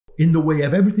in the way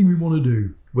of everything we want to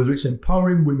do, whether it's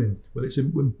empowering women,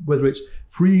 whether it's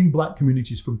freeing black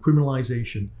communities from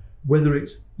criminalization, whether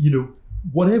it's,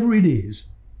 whatever it is,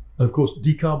 and of course,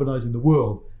 decarbonizing the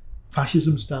world,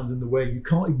 fascism stands in the way. You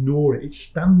can't ignore it. It's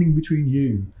standing between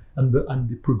you and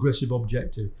the progressive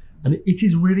objective. And it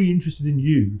is really interested in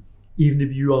you, even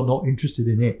if you are not interested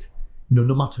in it.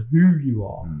 No matter who you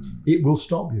are, it will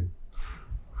stop you.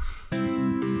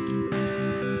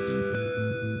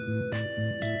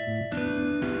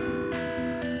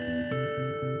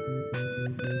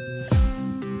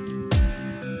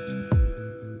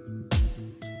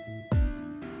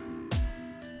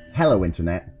 Hello,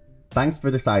 Internet. Thanks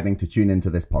for deciding to tune into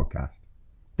this podcast.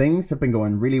 Things have been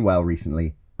going really well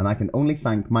recently, and I can only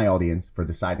thank my audience for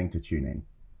deciding to tune in.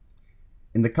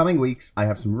 In the coming weeks, I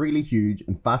have some really huge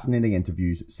and fascinating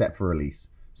interviews set for release,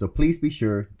 so please be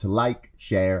sure to like,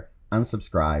 share, and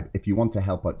subscribe if you want to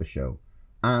help out the show,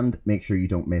 and make sure you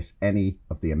don't miss any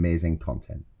of the amazing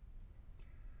content.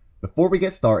 Before we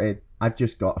get started, I've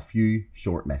just got a few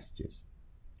short messages.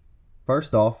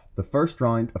 First off, the first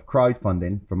round of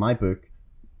crowdfunding for my book,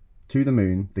 To the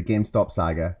Moon, The GameStop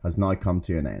Saga, has now come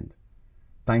to an end.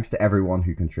 Thanks to everyone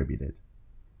who contributed.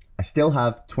 I still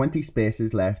have 20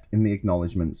 spaces left in the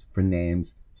acknowledgements for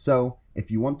names, so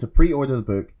if you want to pre-order the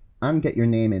book and get your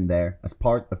name in there as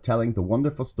part of telling the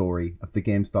wonderful story of the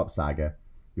GameStop Saga,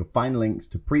 you'll find links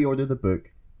to pre-order the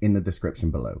book in the description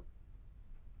below.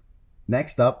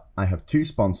 Next up, I have two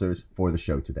sponsors for the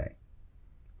show today.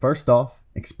 First off,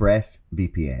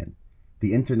 ExpressVPN,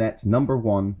 the internet's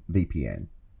 #1 VPN.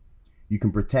 You can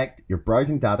protect your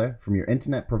browsing data from your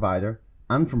internet provider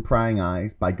and from prying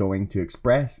eyes by going to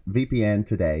ExpressVPN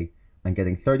today and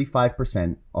getting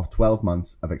 35% off 12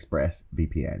 months of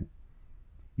ExpressVPN.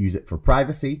 Use it for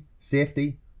privacy,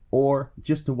 safety, or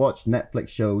just to watch Netflix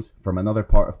shows from another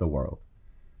part of the world.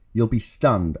 You'll be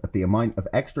stunned at the amount of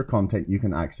extra content you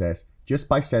can access just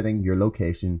by setting your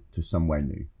location to somewhere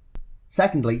new.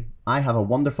 Secondly, I have a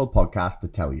wonderful podcast to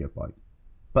tell you about.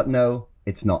 But no,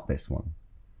 it's not this one.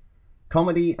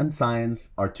 Comedy and science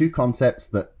are two concepts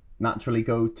that naturally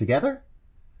go together?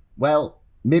 Well,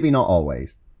 maybe not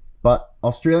always, but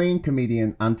Australian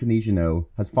comedian Anthony Janot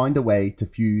has found a way to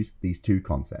fuse these two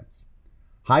concepts.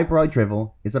 Highbrow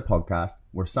Drivel is a podcast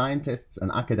where scientists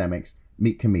and academics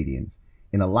meet comedians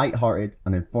in a light-hearted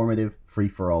and informative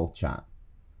free-for-all chat.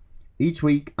 Each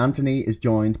week, Anthony is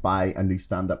joined by a new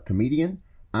stand-up comedian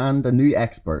and a new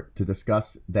expert to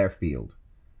discuss their field.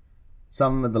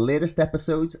 Some of the latest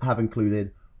episodes have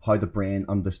included how the brain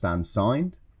understands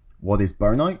sound, what is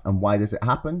burnout and why does it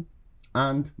happen,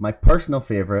 and my personal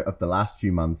favourite of the last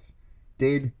few months,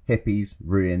 did hippies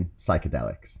ruin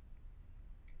psychedelics?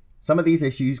 Some of these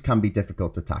issues can be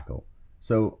difficult to tackle,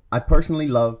 so I personally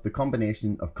love the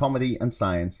combination of comedy and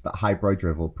science that Highbrow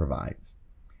Drivel provides.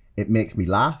 It makes me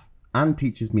laugh and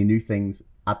teaches me new things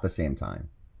at the same time,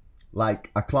 like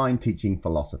a clown teaching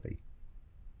philosophy.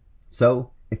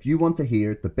 So, if you want to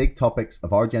hear the big topics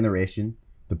of our generation,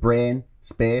 the brain,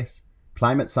 space,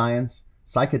 climate science,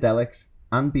 psychedelics,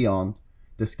 and beyond,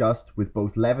 discussed with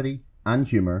both levity and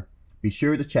humour, be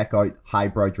sure to check out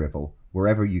Highbrow Drivel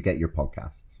wherever you get your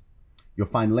podcasts. You'll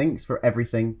find links for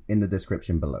everything in the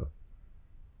description below.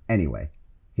 Anyway,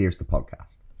 here's the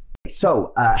podcast.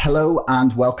 So, hello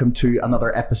and welcome to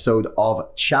another episode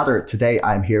of Chatter. Today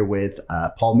I'm here with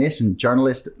Paul Mason,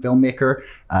 journalist, filmmaker,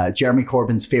 Jeremy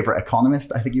Corbyn's favourite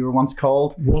economist, I think you were once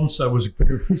called. Once I was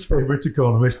his favourite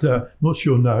economist, not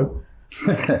sure now.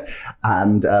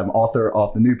 And author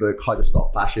of the new book, How to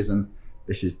Stop Fascism.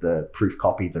 This is the proof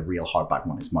copy. The real hardback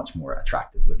one is much more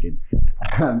attractive looking.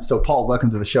 So Paul,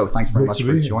 welcome to the show. Thanks very much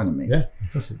for joining me. Yeah,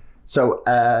 fantastic. So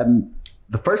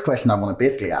the first question I want to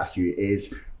basically ask you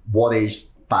is, what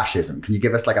is fascism? Can you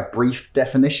give us like a brief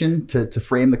definition to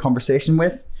frame the conversation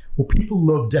with? Well, people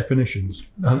love definitions.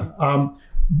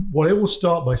 What I will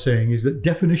start by saying is that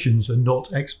definitions are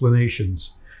not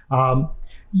explanations.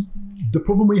 The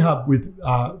problem we have with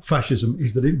fascism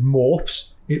is that it morphs,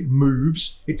 it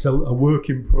moves, it's a work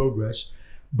in progress.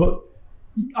 But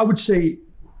I would say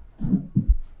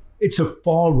it's a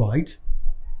far right,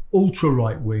 ultra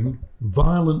right wing,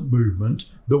 violent movement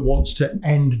that wants to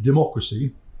end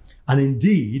democracy and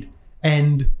indeed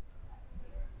end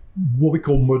what we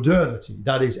call modernity.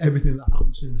 That is everything that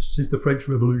happened since the French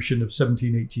Revolution of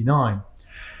 1789.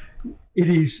 It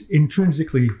is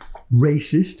intrinsically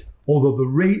racist, although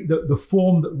the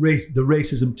form that the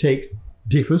racism takes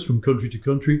differs from country to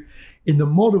country. In the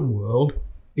modern world,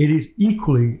 it is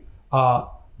equally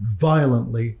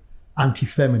violently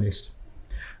anti-feminist.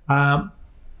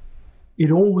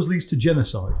 It always leads to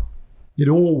genocide. It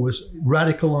always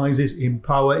radicalizes in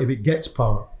power if it gets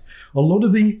power. A lot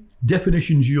of the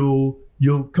definitions you'll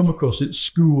come across at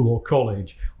school or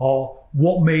college are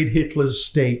what made Hitler's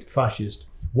state fascist.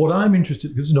 What I'm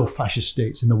interested in, there's no fascist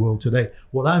states in the world today.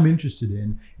 What I'm interested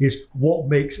in is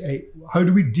how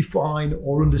do we define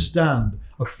or understand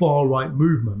a far right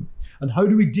movement? And how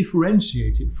do we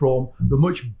differentiate it from the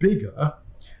much bigger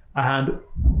and,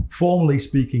 formally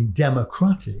speaking,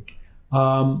 democratic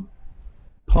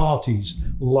parties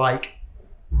like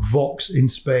Vox in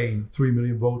Spain, 3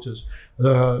 million voters,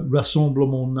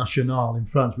 Rassemblement National in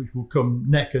France, which will come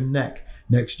neck and neck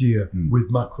next year with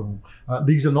Macron.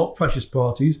 These are not fascist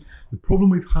parties. The problem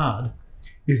we've had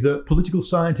is that political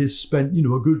scientists spent,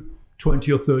 a good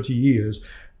 20 or 30 years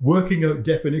working out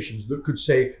definitions that could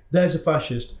say, there's a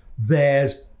fascist,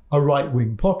 there's a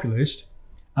right-wing populist,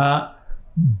 but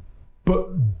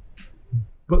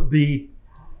the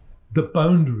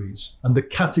boundaries and the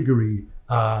category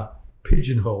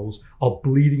pigeonholes are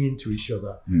bleeding into each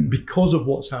other because of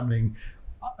what's happening,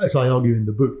 as I argue in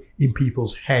the book, in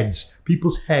people's heads.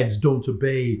 People's heads don't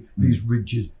obey these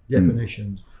rigid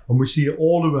definitions. And we see it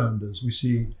all around us. We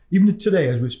see, even today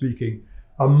as we're speaking,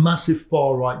 a massive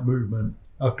far-right movement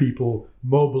of people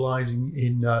mobilizing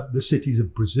in the cities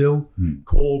of Brazil,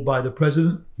 called by the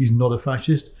president. He's not a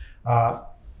fascist.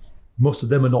 Most of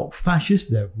them are not fascist.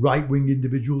 They're right-wing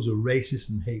individuals who are racist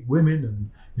and hate women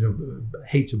and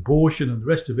hate abortion and the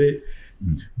rest of it.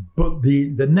 But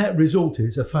the net result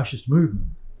is a fascist movement.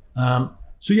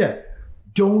 So yeah,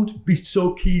 don't be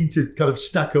so keen to kind of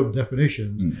stack up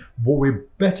definitions. What we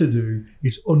better do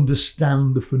is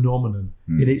understand the phenomenon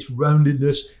in its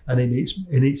roundedness and in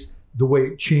its the way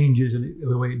it changes and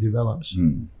the way it develops.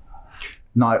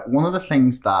 Now, one of the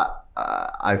things that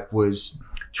I was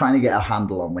trying to get a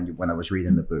handle on when I was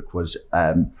reading the book was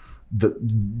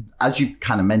as you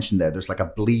kind of mentioned there's like a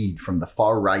bleed from the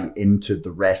far right into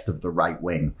the rest of the right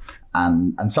wing.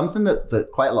 And something that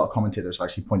quite a lot of commentators have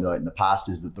actually pointed out in the past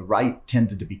is that the right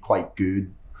tended to be quite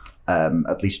good,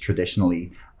 at least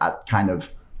traditionally, at kind of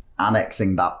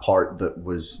annexing that part that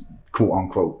was quote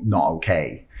unquote not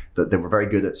okay. That they were very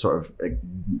good at sort of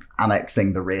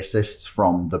annexing the racists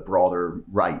from the broader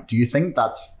right. Do you think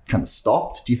that's kind of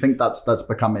stopped? Do you think that's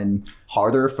becoming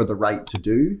harder for the right to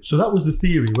do? So that was the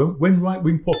theory. When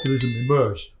right-wing populism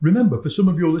emerged, remember, for some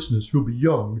of your listeners who'll be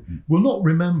young, will not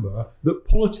remember that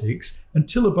politics,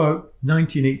 until about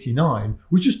 1989,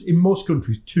 was just, in most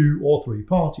countries, 2 or 3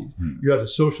 parties. You had a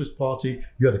socialist party,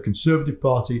 you had a conservative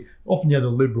party, often you had a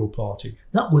liberal party.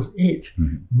 That was it.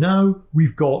 Now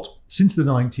we've got, since the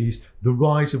 90s, the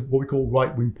rise of what we call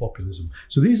right-wing populism.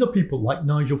 So these are people like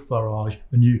Nigel Farage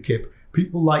and UKIP,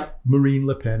 people like Marine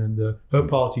Le Pen and her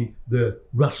party, the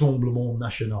Rassemblement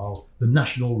National, the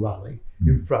National Rally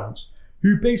in France,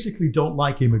 who basically don't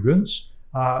like immigrants.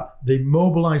 They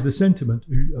mobilize the sentiment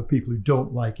of people who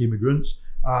don't like immigrants.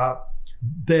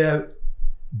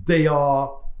 They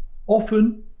are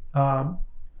often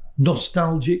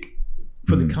nostalgic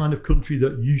for the kind of country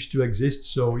that used to exist.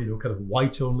 So, kind of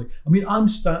white only. I mean,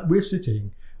 we're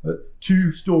sitting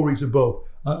 2 stories above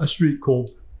a street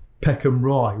called Peckham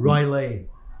Rye Lane.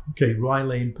 Okay, Rye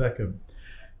Lane, Peckham.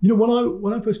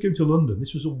 When I first came to London,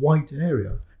 this was a white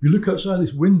area. You look outside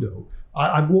this window,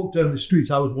 I walked down the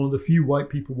street. I was one of the few white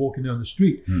people walking down the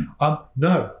street.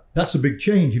 No, that's a big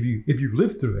change if you've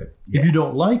lived through it. If you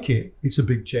don't like it, it's a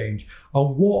big change.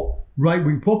 And what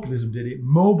right-wing populism did, it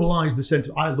mobilized the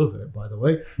centre. I love it, by the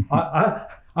way.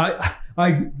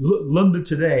 London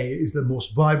today is the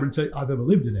most vibrant I've ever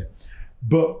lived in it.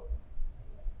 But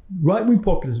right-wing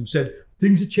populism said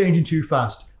things are changing too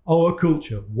fast. Our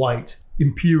culture, white,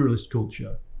 imperialist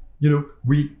culture,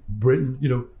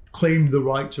 Britain, claimed the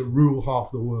right to rule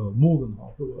half the world, more than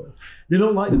half the world. They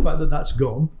don't like the fact that that's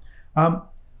gone.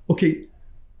 Okay,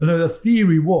 another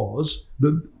theory was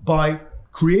that by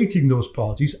creating those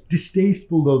parties,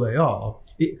 distasteful though they are,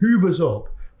 it hoovers up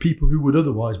people who would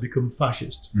otherwise become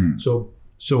fascists. So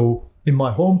in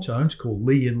my hometown, it's called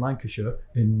Lee in Lancashire,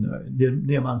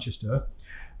 near Manchester,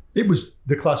 it was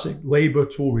the classic Labour,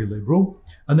 Tory, Liberal.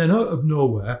 And then out of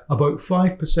nowhere, about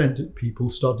 5% of people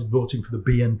started voting for the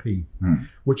BNP,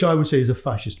 which I would say is a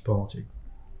fascist party.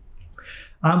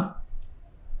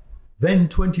 Then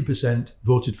 20%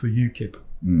 voted for UKIP.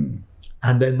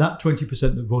 And then that 20%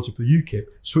 that voted for UKIP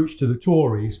switched to the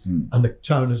Tories, and the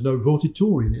town has now voted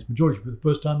Tory in its majority for the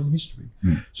first time in history.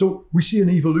 So we see an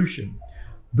evolution.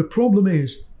 The problem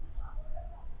is,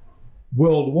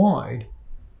 worldwide,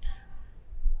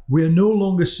 we're no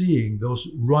longer seeing those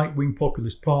right-wing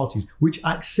populist parties which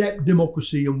accept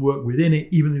democracy and work within it,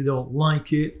 even if they don't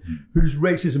like it, whose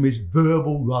racism is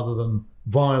verbal rather than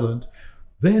violent.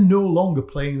 they're no longer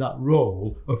playing that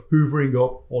role of hoovering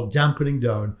up or dampening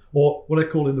down, or what I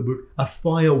call in the book, a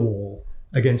firewall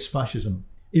against fascism.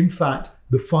 In fact,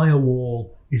 the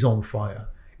firewall is on fire.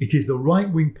 It is the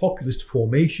right-wing populist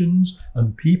formations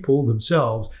and people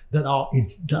themselves that are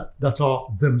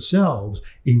themselves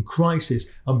in crisis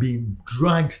and being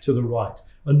dragged to the right.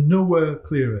 And nowhere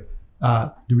clearer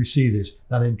do we see this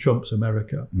than in Trump's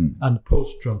America and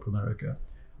post-Trump America.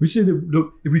 We see that,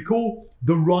 look, if we call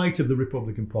the right of the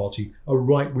Republican Party a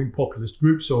right-wing populist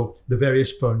group, so the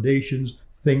various foundations,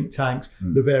 think tanks,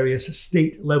 the various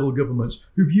state-level governments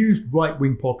who've used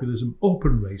right-wing populism,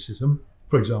 open racism,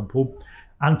 for example,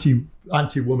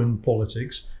 anti-woman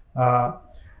politics, that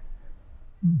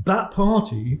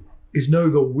party is now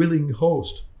the willing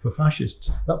host for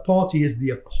fascists. That party is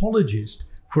the apologist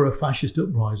for a fascist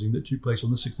uprising that took place on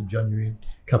the 6th of January in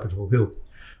Capitol Hill.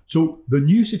 So the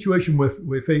new situation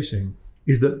we're facing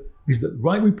is that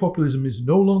right-wing populism is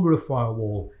no longer a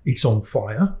firewall, it's on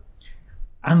fire,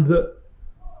 and that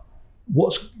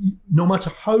no matter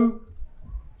how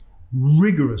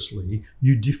rigorously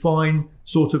you define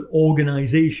sort of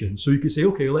organization, so you could say,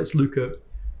 okay, let's look at,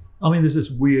 there's this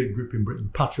weird group in Britain,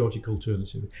 Patriotic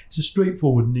Alternative. It's a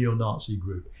straightforward neo-Nazi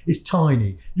group. It's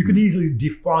tiny. You could easily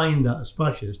define that as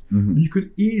fascist. And you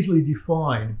could easily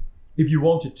define, if you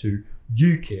wanted to,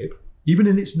 UKIP, even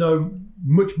in its now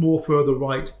much more further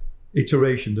right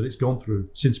iteration that it's gone through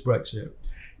since Brexit.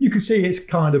 You could say it's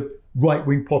kind of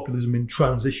right-wing populism in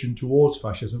transition towards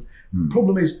fascism. The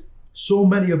problem is, so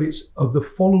many of the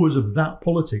followers of that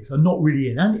politics are not really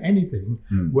in anything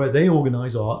where they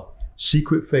organize art,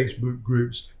 secret Facebook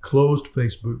groups, closed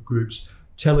Facebook groups,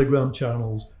 Telegram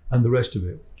channels, and the rest of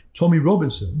it. Tommy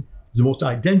Robinson, the most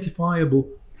identifiable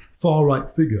far-right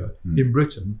figure in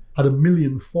Britain, had 1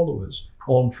 million followers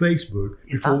on Facebook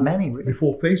before, that many, really?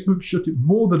 Before Facebook shut it,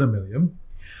 more than 1 million.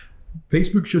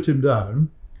 Facebook shut him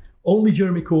down. Only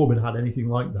Jeremy Corbyn had anything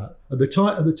like that. At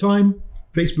the time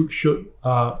Facebook shut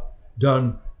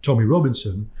down Tommy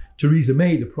Robinson, Theresa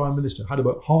May, the Prime Minister, had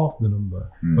about half the number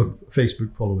of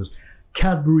Facebook followers.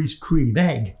 Cadbury's Cream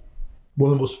Egg,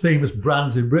 one of the most famous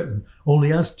brands in Britain, only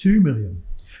has 2 million.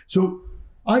 So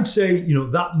I'd say,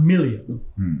 that million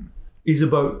is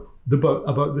about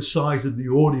the size of the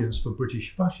audience for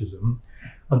British fascism.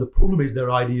 And the problem is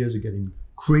their ideas are getting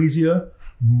crazier,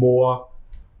 more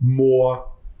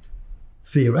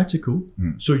theoretical.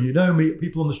 So meet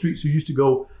people on the streets who used to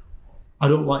go, I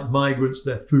don't like migrants,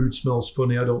 their food smells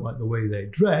funny, I don't like the way they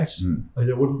dress, and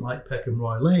they wouldn't like Peckham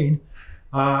Rye Lane.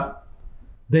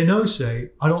 They now say,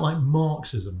 I don't like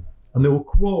Marxism. And they will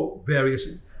quote various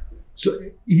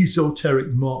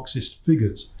esoteric Marxist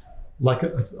figures, like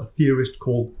a theorist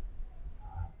called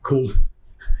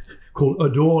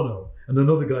Adorno, and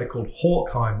another guy called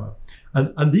Horkheimer.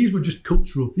 And these were just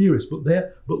cultural theorists,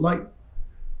 but like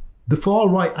the far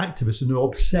right activists are now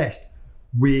obsessed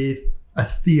with a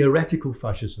theoretical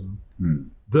fascism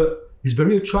that is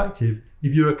very attractive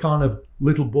if you're a kind of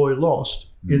little boy lost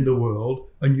in the world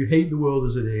and you hate the world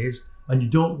as it is and you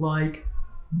don't like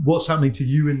what's happening to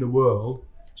you in the world.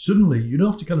 Suddenly you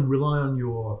don't have to kind of rely on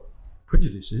your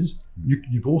prejudices.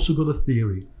 You've also got a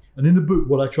theory. And in the book,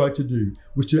 what I tried to do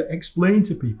was to explain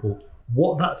to people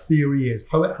what that theory is,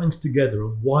 how it hangs together,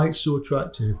 and why it's so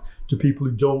attractive to people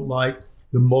who don't like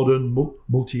the modern,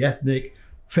 multi-ethnic,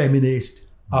 feminist,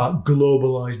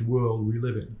 globalized world we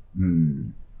live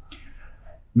in.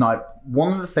 Now,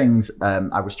 one of the things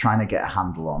I was trying to get a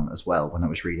handle on as well when I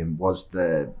was reading was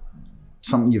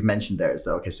something you've mentioned there is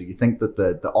that, okay, so you think that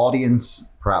the audience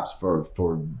perhaps for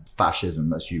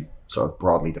fascism, as you sort of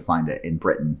broadly defined it in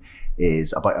Britain,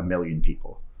 is about 1 million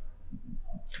people.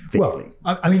 Vaguely.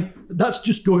 Well, that's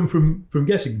just going from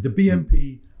guessing. The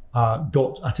BNP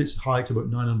got at its height about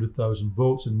 900,000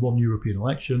 votes in one European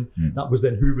election. That was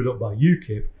then hoovered up by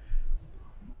UKIP.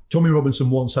 Tommy Robinson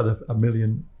once had 1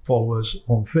 million followers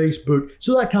on Facebook.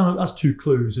 So that's 2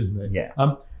 clues, isn't it? Yeah.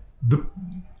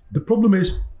 The problem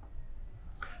is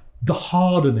the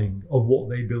hardening of what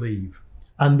they believe,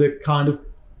 and the kind of,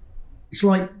 it's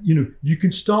like, you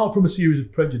can start from a series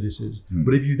of prejudices,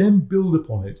 but if you then build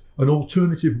upon it an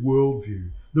alternative worldview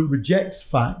that rejects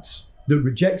facts, that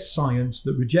rejects science,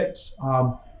 that rejects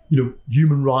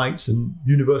human rights and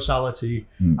universality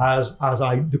as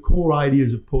the core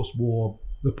ideas of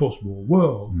the post-war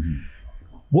world.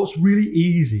 What's really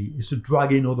easy is to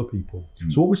drag in other people.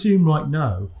 So what we're seeing right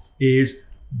now is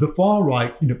the far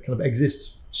right, kind of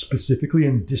exists specifically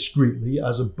and discreetly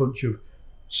as a bunch of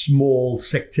small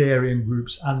sectarian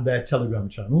groups and their Telegram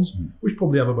channels, which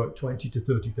probably have about 20 to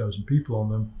 30,000 people on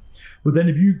them. But then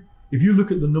if you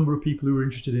look at the number of people who are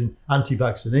interested in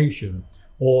anti-vaccination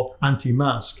or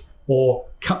anti-mask or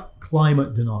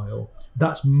climate denial,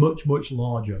 that's much, much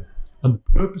larger. And the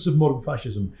purpose of modern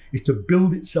fascism is to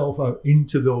build itself out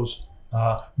into those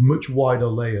much wider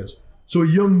layers. So a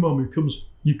young mum who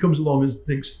comes along and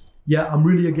thinks, yeah, I'm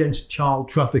really against child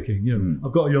trafficking.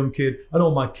 I've got a young kid. I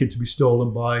don't want my kid to be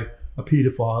stolen by a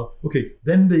paedophile. Okay,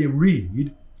 then they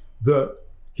read that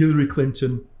Hillary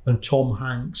Clinton and Tom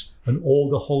Hanks and all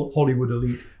the Hollywood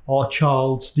elite are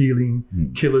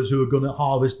child-stealing killers who are going to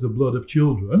harvest the blood of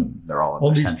children. They're all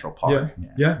in Central Park.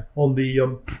 Yeah. On the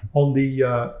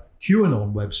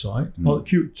QAnon website,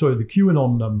 the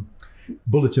QAnon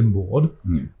bulletin board,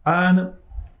 and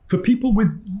for people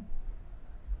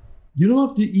you don't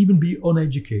have to even be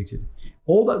uneducated.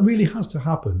 All that really has to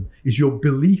happen is your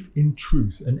belief in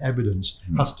truth and evidence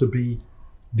has to be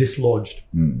dislodged.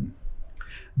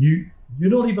 You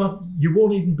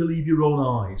won't even believe your own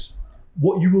eyes.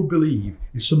 What you will believe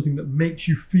is something that makes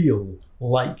you feel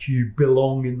like you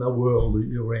belong in the world that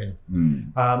you're in.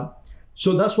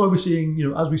 So that's why we're seeing,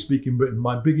 as we speak in Britain,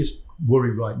 my biggest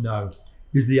worry right now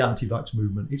is the anti-vax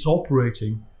movement. It's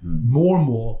operating more and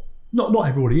more, not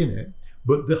everybody in it,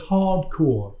 but the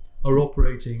hardcore are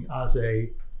operating as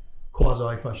a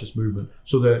quasi-fascist movement.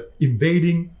 So they're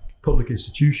invading public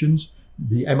institutions,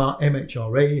 the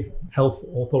MHRA, Health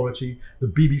Authority, the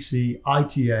BBC,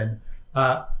 ITN,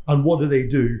 and what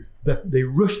do? They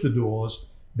rush the doors,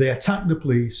 they attack the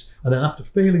police, and then after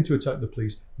failing to attack the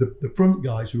police, the front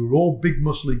guys, who are all big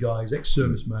muscly guys,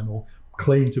 ex-servicemen or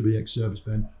claim to be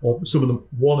ex-servicemen, or some of them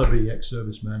want to be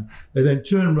ex-servicemen, they then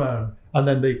turn around and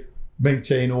then they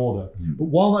maintain order. But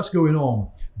while that's going on,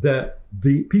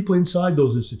 the people inside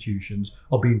those institutions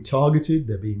are being targeted,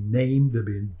 they're being named, they're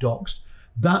being doxxed.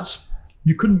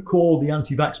 You couldn't call the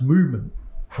anti-vax movement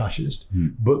fascist,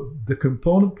 but the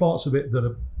component parts of it that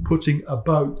are putting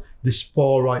about this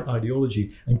far-right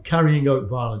ideology and carrying out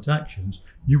violent actions,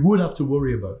 you would have to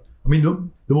worry about. I mean,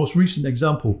 the most recent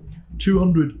example,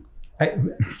 200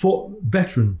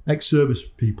 veteran ex-service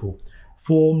people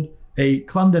formed a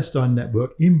clandestine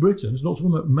network in Britain, it's not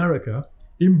from America,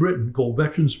 in Britain, called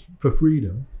Veterans for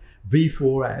Freedom,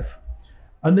 V4F,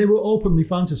 and they were openly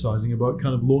fantasizing about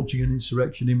kind of launching an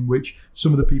insurrection in which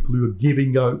some of the people who are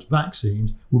giving out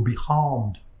vaccines would be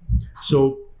harmed.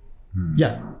 So,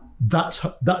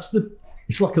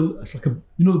 it's like a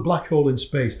the black hole in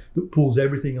space that pulls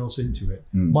everything else into it.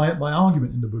 My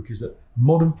argument in the book is that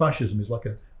modern fascism is like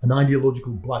an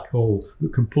ideological black hole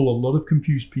that can pull a lot of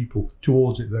confused people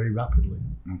towards it very rapidly.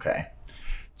 Okay,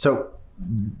 so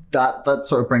that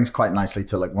sort of brings quite nicely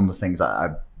to like one of the things that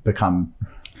I've become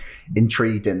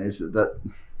intrigued in is that.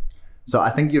 So I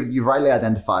think you've rightly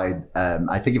identified.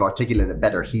 I think you've articulated it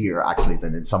better here actually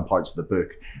than in some parts of the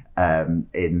book.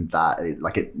 In that,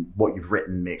 what you've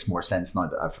written makes more sense now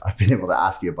that I've been able to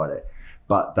ask you about it.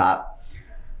 But that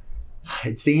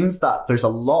it seems that there's a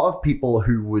lot of people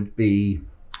who would be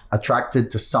attracted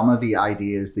to some of the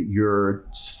ideas that you're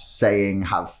saying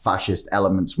have fascist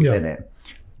elements within it,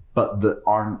 but that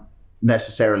aren't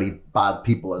necessarily bad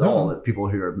people at all. People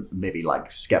who are maybe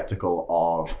like skeptical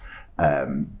of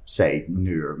say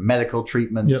newer medical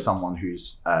treatment, someone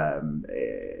who's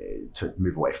to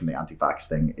move away from the anti-vax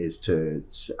thing is to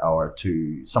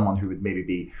someone who would maybe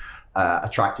be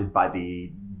attracted by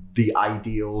the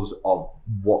ideals of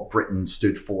what Britain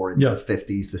stood for in the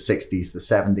 50s, the 60s, the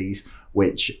 70s,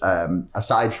 which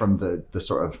aside from the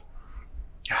sort of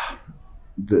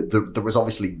there was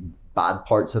obviously bad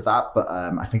parts of that, but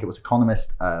I think it was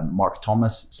economist Mark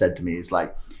Thomas said to me, is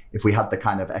like, if we had the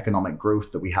kind of economic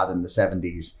growth that we had in the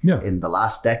 70s in the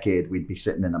last decade, we'd be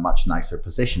sitting in a much nicer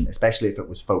position, especially if it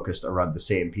was focused around the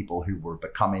same people who were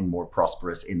becoming more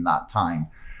prosperous in that time.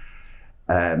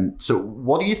 So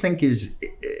what do you think is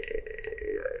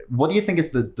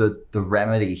the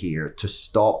remedy here to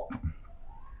stop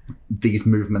these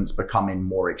movements becoming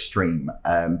more extreme?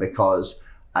 Because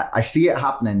I see it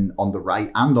happening on the right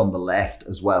and on the left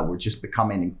as well. We're just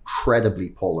becoming incredibly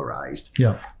polarized.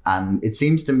 And it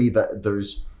seems to me that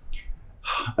there's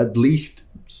at least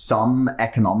some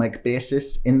economic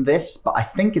basis in this, but I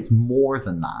think it's more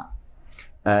than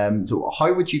that. So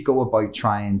how would you go about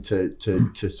trying to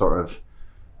sort of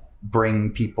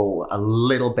bring people a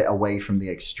little bit away from the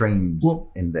extremes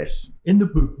in this? In the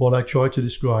book, what I try to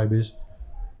describe is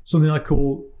something I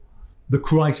call the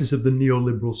crisis of the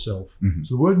neoliberal self.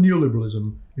 So the word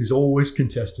neoliberalism is always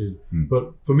contested,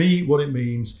 but for me, what it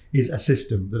means is a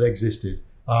system that existed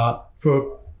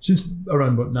since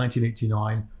around about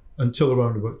 1989 until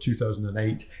around about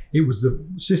 2008. It was the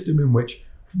system in which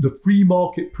the free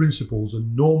market principles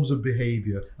and norms of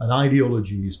behavior and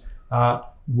ideologies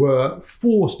were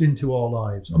forced into our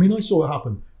lives. I mean, I saw it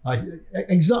happen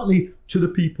exactly to the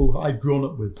people I'd grown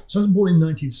up with. So I was born in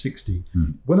 1960.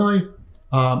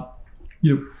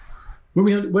 When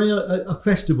we had a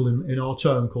festival in our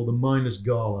town called the Miners'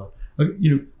 Gala,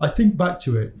 I think back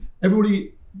to it.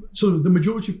 Everybody, sort of the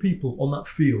majority of people on that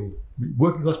field,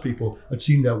 working class people, had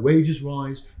seen their wages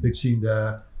rise. They'd seen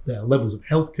their levels of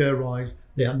healthcare rise.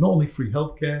 They had not only free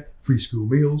healthcare, free school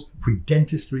meals, free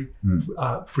dentistry,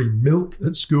 free milk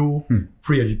at school,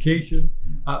 free education.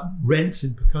 Rents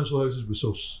in council houses were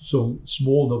so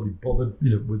small, nobody bothered,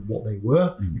 with what they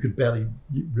were. You could barely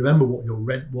remember what your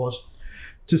rent was.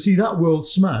 To see that world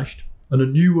smashed and a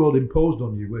new world imposed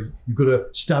on you, where you've got to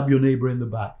stab your neighbour in the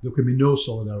back. There can be no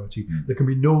solidarity. There can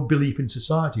be no belief in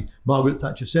society. Margaret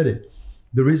Thatcher said it.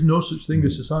 There is no such thing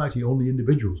as society, only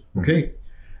individuals. Okay.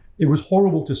 It was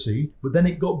horrible to see, but then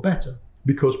it got better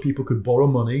because people could borrow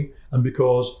money, and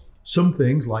because some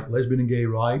things like lesbian and gay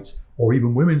rights or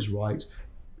even women's rights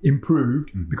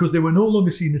improved because they were no longer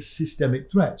seen as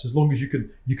systemic threats. As long as you can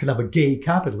have a gay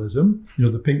capitalism,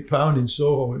 the Pink Pound in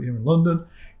Soho here in London,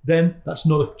 then that's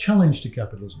not a challenge to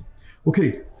capitalism.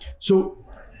 Okay, so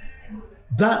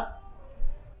that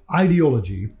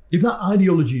ideology, if that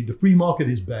ideology, the free market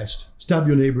is best, stab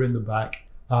your neighbour in the back,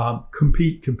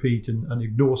 compete and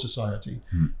ignore society,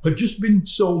 had just been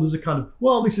sold as a kind of,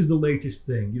 well, this is the latest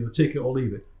thing, take it or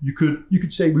leave it. You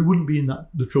could say we wouldn't be in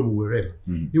the trouble we're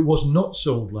in. It was not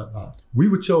sold like that. We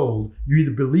were told you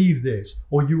either believe this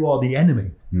or you are the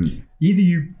enemy. Either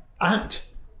you act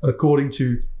according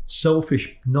to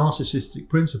selfish, narcissistic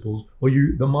principles, or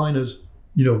the miners,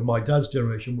 my dad's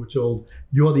generation, were told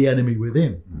you're the enemy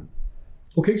within.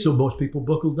 Okay, so most people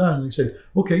buckled down and they said,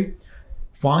 okay,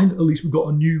 fine, at least we've got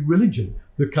a new religion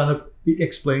that it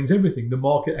explains everything. The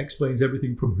market explains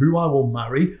everything from who I will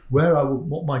marry,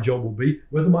 what my job will be,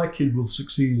 whether my kid will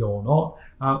succeed or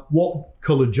not, what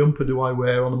colour jumper do I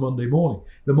wear on a Monday morning.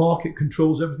 The market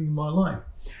controls everything in my life.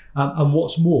 And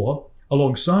what's more,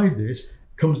 alongside this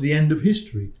comes the end of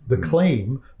history, the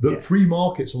claim that free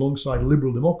markets alongside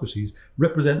liberal democracies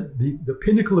represent the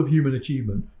pinnacle of human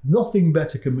achievement. Nothing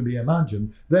better can be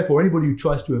imagined. Therefore, anybody who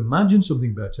tries to imagine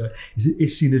something better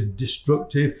is seen as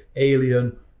destructive,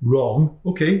 alien, wrong.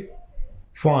 Okay,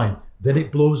 fine. Then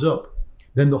it blows up.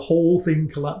 Then the whole thing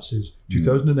collapses.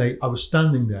 2008, I was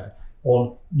standing there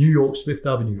on New York's Fifth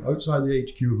Avenue, outside the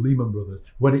HQ of Lehman Brothers,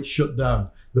 when it shut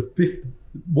down.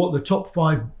 One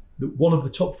of the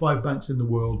top five banks in the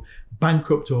world,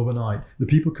 bankrupt overnight. The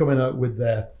people coming out with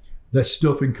their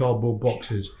stuff in cardboard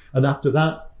boxes. And after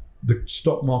that, the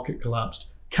stock market collapsed.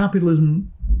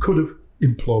 Capitalism could have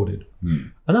imploded.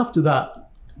 And after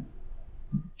that,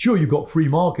 sure, you've got free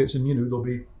markets, and there'll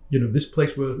be this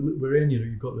place we're in.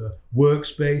 You've got the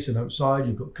workspace, and outside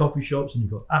you've got coffee shops, and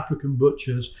you've got African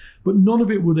butchers. But none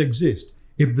of it would exist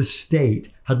if the state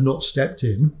had not stepped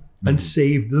in and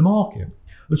saved the market.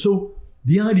 And so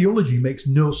the ideology makes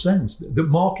no sense. The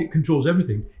market controls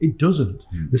everything. It doesn't.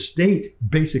 The state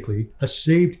basically has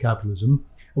saved capitalism,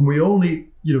 and we only,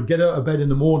 get out of bed in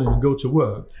the morning and go to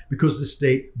work because the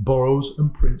state borrows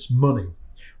and prints money.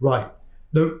 Right.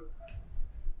 Now,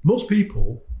 most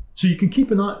people, so you can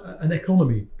keep an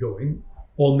economy going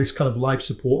on this kind of life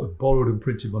support of borrowed and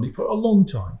printed money for a long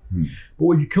time. But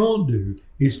what you can't do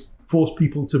is force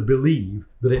people to believe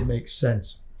that it makes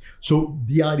sense. So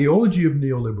the ideology of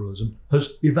neoliberalism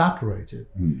has evaporated.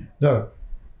 Now,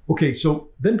 okay, so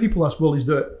then people ask, well,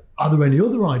 are there any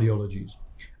other ideologies?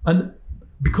 And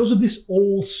because of this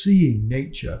all-seeing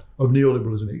nature of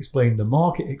neoliberalism, it explained the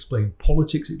market, it explained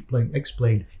politics, it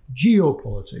explained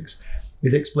geopolitics,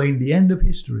 it explained the end of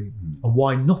history and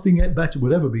why nothing better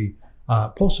would ever be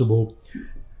possible.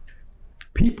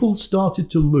 People started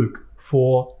to look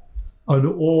for an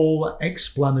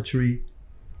all-explanatory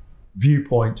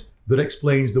viewpoint that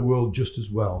explains the world just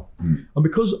as well. And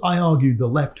because I argue the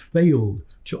left failed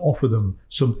to offer them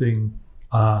something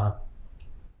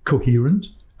coherent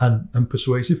and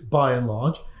persuasive by and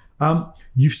large,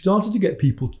 you've started to get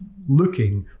people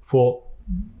looking for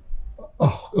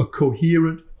a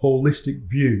coherent, holistic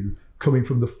view coming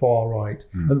from the far right.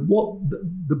 And what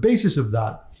the basis of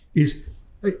that is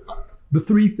the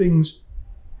three things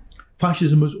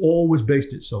fascism has always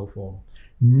based itself on: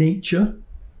 nature,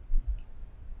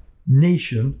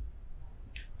 nation.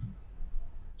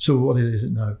 So what is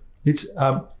it now? It's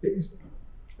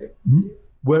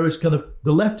whereas kind of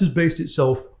the left has based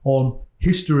itself on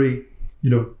history,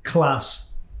 class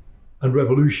and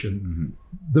revolution.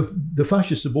 The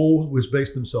fascists have always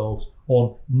based themselves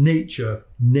on nature,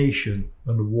 nation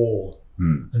and war.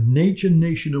 And nature,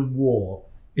 nation and war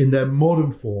in their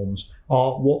modern forms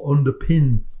are what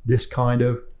underpin this kind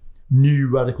of new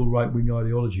radical right-wing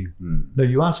ideology. Now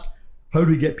you ask, how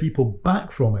do we get people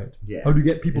back from it? Yeah. How do we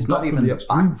get people It's back not even from the the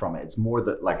extreme? back from it. It's more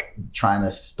that like trying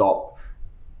to stop,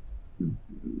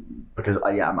 because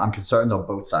I'm concerned on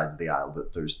both sides of the aisle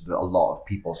that there's a lot of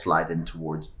people sliding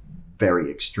towards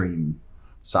very extreme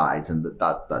sides, and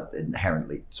that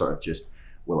inherently sort of just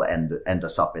will end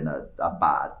us up in a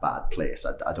bad place.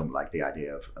 I don't like the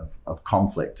idea of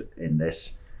conflict in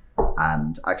this.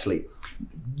 And actually,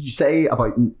 you say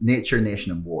about nature,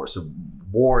 nation, and war. So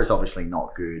war is obviously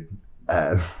not good.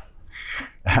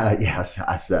 Yes,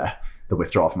 as the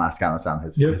withdrawal from Afghanistan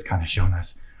has kind of shown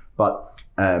us. But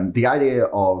the idea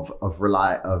of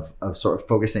sort of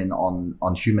focusing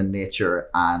on human nature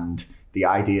and the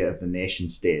idea of the nation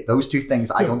state, those two things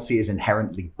I don't see as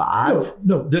inherently bad.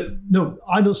 No,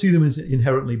 I don't see them as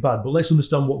inherently bad. But let's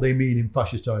understand what they mean in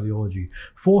fascist ideology.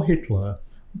 For Hitler,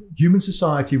 human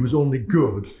society was only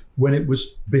good when it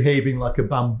was behaving like a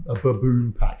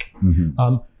baboon pack.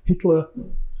 Mm-hmm.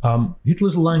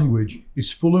 Hitler's language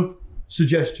is full of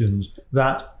suggestions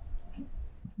that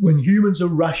when humans are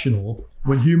rational,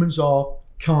 when humans are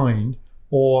kind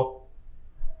or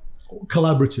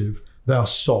collaborative, they are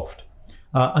soft.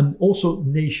 And also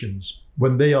nations,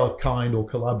 when they are kind or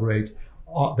collaborate,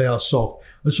 they are soft.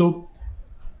 And so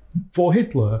for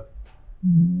Hitler,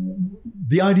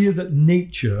 the idea that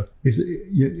nature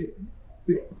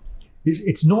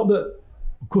it's not that,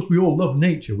 of course, we all love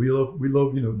nature. We love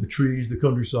the trees, the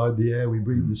countryside, the air we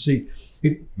breathe, the sea.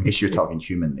 You're talking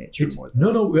human nature more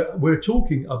than no. We're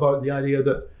talking about the idea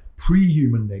that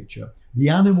pre-human nature, the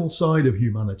animal side of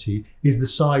humanity, is the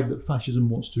side that fascism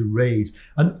wants to raise.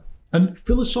 And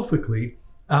philosophically,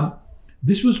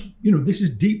 this is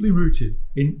deeply rooted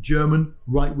in German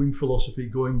right-wing philosophy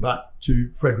going back to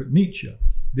Friedrich Nietzsche.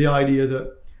 The idea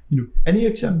that any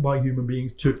attempt by human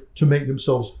beings to make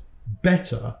themselves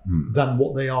better than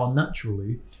what they are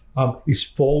naturally is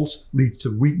false, leads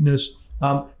to weakness.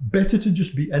 Better to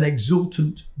just be an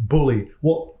exultant bully,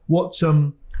 what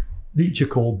Nietzsche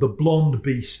called the blonde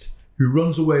beast, who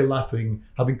runs away laughing,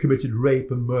 having committed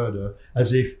rape and murder,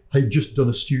 as if he'd just done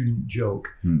a student joke.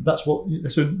 That's what.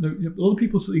 So a lot of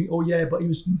people think, oh yeah, but he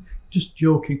was just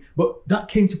joking. But that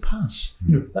came to pass.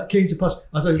 That came to pass.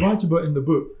 As I write about in the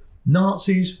book,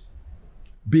 Nazis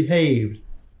behaved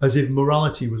as if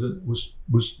morality was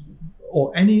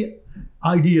or any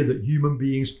idea that human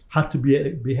beings had to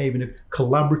behave in a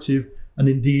collaborative and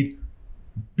indeed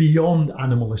beyond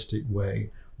animalistic way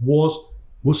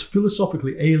was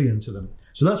philosophically alien to them.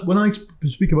 So that's when I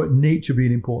speak about nature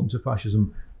being important to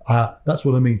fascism, that's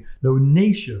what I mean. Now,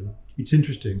 nation, it's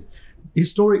interesting.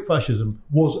 Historic fascism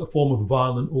was a form of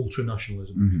violent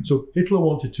ultranationalism. Mm-hmm. So Hitler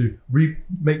wanted to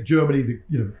make Germany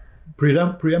the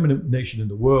preeminent nation in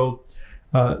the world.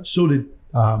 So did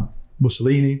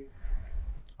Mussolini.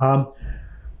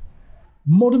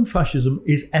 Modern fascism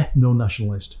is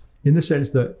ethno-nationalist in the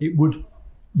sense that it would,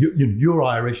 you're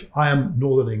Irish, I am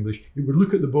Northern English. It would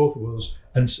look at the both of us,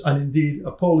 and indeed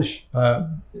a Polish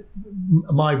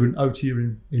migrant out here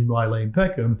in Raleigh and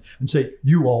Peckham, and say,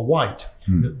 you are white.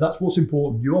 That's what's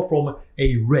important. You are from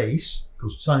a race,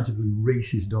 because scientifically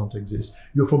races don't exist.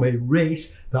 You're from a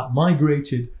race that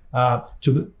migrated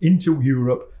into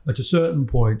Europe at a certain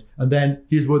point, and then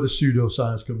here's where the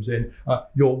pseudoscience comes in.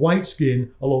 Your white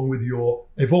skin, along with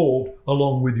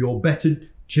your better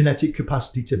genetic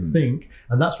capacity to think,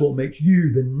 and that's what makes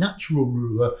you the natural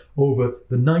ruler over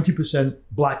the 90%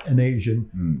 black and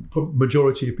Asian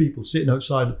majority of people sitting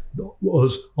outside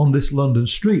us on this London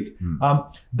street.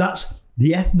 That's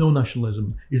the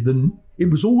ethno-nationalism.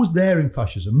 It was always there in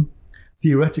fascism,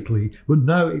 theoretically, but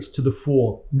now it's to the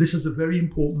fore. And this is a very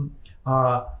important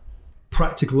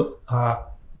practical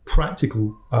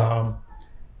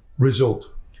result.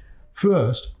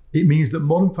 First, it means that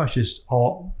modern fascists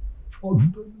are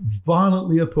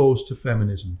violently opposed to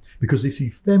feminism because they see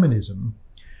feminism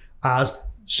as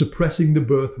suppressing the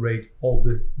birth rate of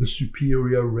the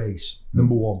superior race,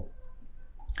 number one.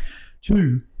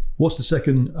 Two, what's the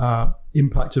second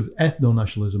impact of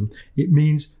ethno-nationalism? It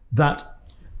means that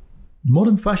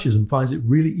modern fascism finds it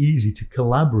really easy to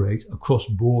collaborate across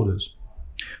borders.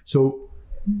 So,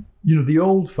 the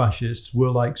old fascists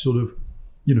were like sort of,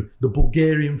 the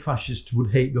Bulgarian fascists would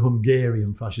hate the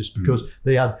Hungarian fascists because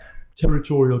they had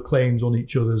territorial claims on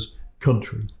each other's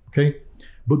country, okay?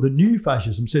 But the new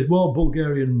fascism says, well,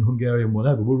 Bulgarian, Hungarian,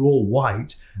 whatever, we're all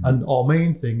white, and our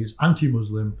main thing is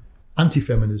anti-Muslim,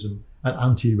 anti-feminism, and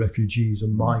anti-refugees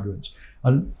and migrants.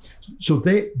 And so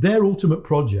their ultimate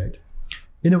project,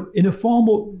 in a far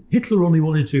more, Hitler only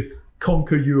wanted to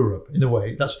conquer Europe in a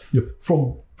way. That's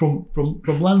from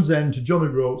from Land's End to John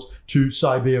O'Groats to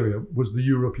Siberia was the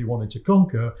Europe he wanted to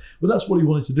conquer, but that's what he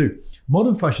wanted to do.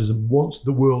 Modern fascism wants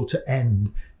the world to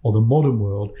end, or the modern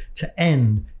world to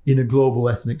end in a global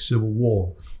ethnic civil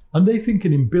war. And they're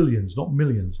thinking in billions, not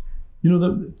millions. You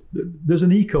know, there's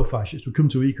an eco-fascist, we'll come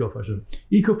to eco-fascism,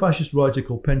 eco-fascist writer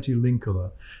called Pentti Linkola,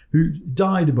 who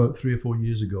died about 3 or 4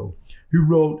 years ago, who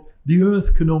wrote, the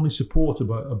earth can only support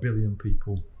about 1 billion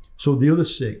people. So the other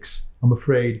 6, I'm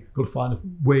afraid, got to find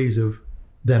ways of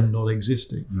them not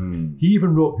existing. He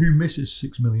even wrote, who misses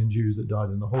 6 million Jews that died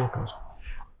in the Holocaust?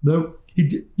 No, he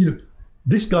did, you know,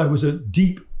 this guy was a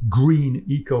deep green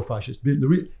eco-fascist.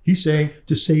 He's saying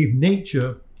to save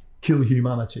nature, kill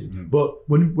humanity. But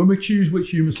when we choose which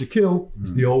humans to kill,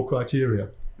 it's the old criteria.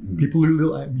 People who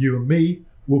look like you and me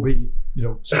will be, you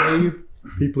know, saved.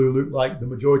 People who look like the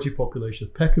majority population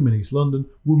of Peckham in East London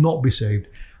will not be saved.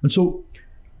 And so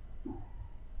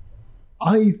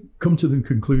I come to the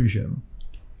conclusion,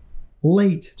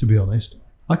 late to be honest,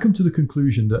 I come to the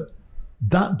conclusion that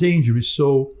that danger is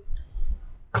so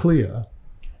clear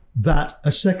that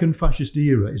a second fascist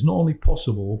era is not only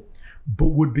possible, but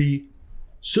would be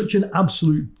such an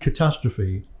absolute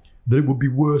catastrophe that it would be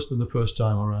worse than the first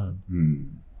time around.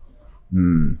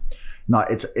 No,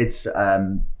 it's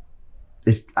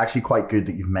actually quite good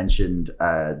that you've mentioned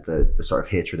the sort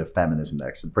of hatred of feminism there,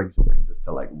 because it brings us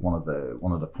to like one of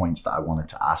the points that I wanted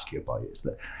to ask you about. Is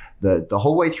that the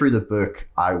whole way through the book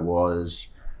I was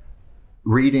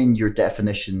reading your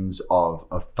definitions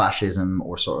of fascism,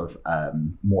 or sort of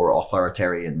more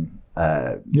authoritarian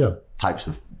types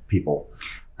of people,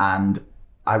 and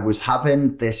I was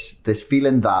having this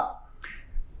feeling that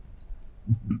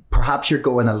perhaps you're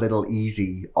going a little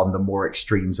easy on the more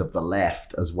extremes of the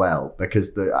left as well,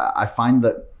 because I find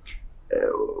that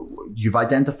you've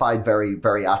identified very,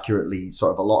 very accurately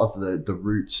sort of a lot of the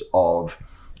roots of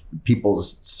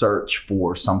people's search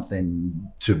for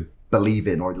something to believe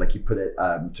in, or like you put it,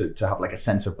 to have like a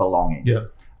sense of belonging. Yeah,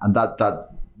 and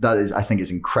that is, I think, is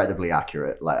incredibly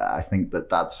accurate. Like I think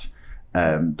that's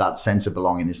that sense of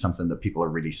belonging is something that people are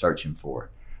really searching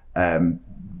for. Do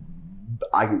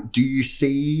you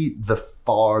see the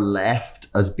far left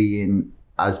as being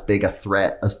as big a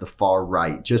threat as the far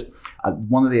right? Just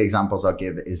one of the examples I'll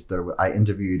give is I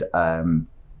interviewed a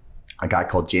guy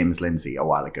called James Lindsay a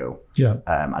while ago. Yeah.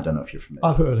 I don't know if you're familiar.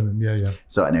 I've heard of him, yeah.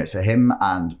 So anyway, him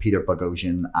and Peter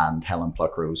Boghossian and Helen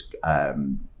Pluckrose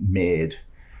made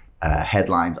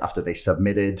headlines after they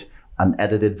submitted an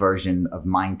edited version of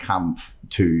Mein Kampf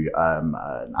to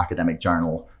an academic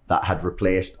journal that had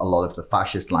replaced a lot of the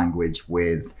fascist language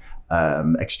with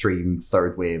extreme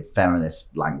third wave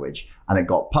feminist language, and it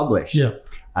got published. Yeah.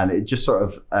 And it just sort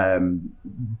of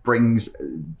brings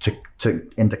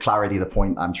into clarity the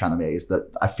point I'm trying to make, is that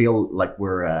I feel like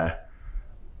we're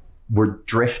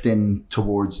drifting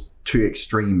towards two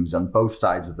extremes on both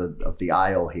sides of the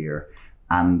aisle here,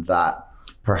 and that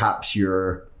perhaps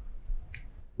you're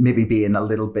maybe being a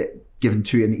little bit given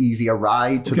to an easier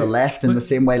ride to the left in the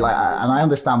same way. Like, and I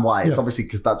understand why. It's obviously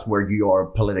because that's where you are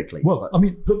politically. Well, I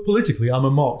mean, politically, I'm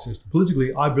a Marxist.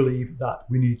 Politically, I believe that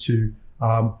we need to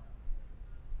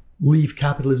leave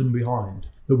capitalism behind,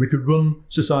 that we could run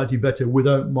society better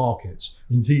without markets.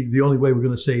 Indeed, the only way we're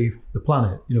going to save the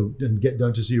planet, and get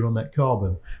down to zero net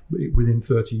carbon within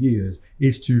 30 years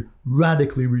is to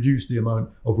radically reduce the amount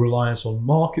of reliance on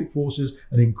market forces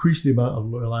and increase the amount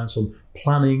of reliance on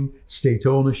planning, state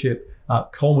ownership,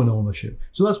 common ownership.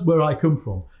 So that's where I come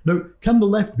from. Now, can the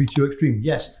left be too extreme?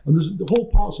 Yes. And there's the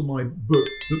whole parts of my book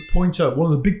that point out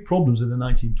one of the big problems in the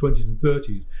 1920s and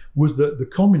 30s was that the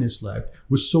communist left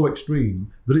was so extreme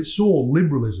that it saw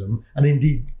liberalism and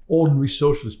indeed ordinary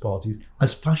socialist parties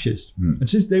as fascist. And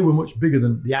since they were much bigger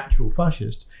than the actual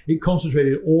fascists, it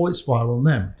concentrated all its fire on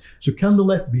them. So can the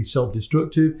left be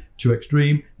self-destructive, too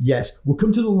extreme? Yes. We'll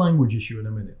come to the language issue in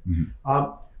a minute.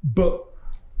 But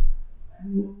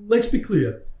let's be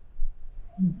clear.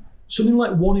 Something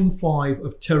like 1 in 5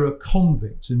 of terror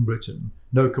convicts in Britain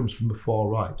now comes from the far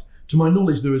right. To my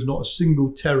knowledge, there is not a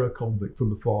single terror convict from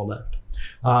the far left.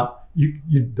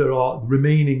 There are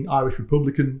remaining Irish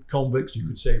Republican convicts. You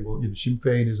could say, well, Sinn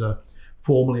Féin is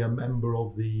formerly a member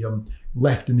of the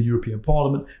left in the European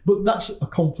Parliament, but that's a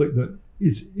conflict that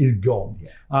is gone.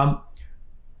 Yeah.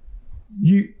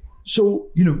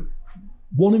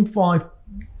 1 in 5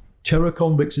 terror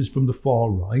convicts is from the far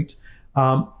right.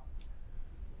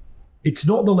 It's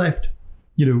not the left,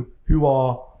 who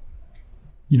are,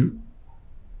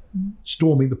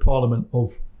 storming the Parliament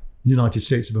of the United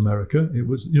States of America. It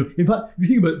was, in fact, if you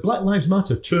think about it, Black Lives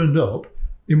Matter turned up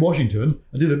in Washington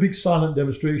and did a big silent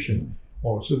demonstration.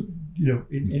 or so,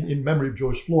 in memory of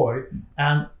George Floyd,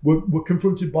 and were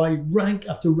confronted by rank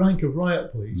after rank of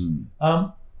riot police.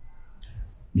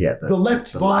 The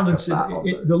left's violence,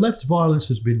 the left's violence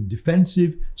has been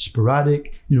defensive,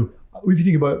 sporadic. If you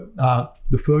think about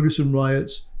the Ferguson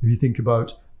riots, if you think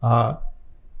about,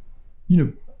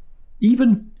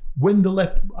 even when the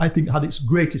left, I think, had its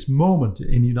greatest moment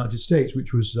in the United States,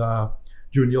 which was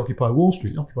during the Occupy Wall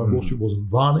Street. Occupy Wall Street wasn't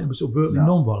violent; it was overtly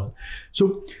non-violent.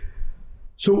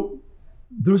 So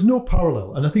there is no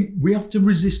parallel, and I think we have to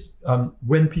resist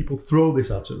when people throw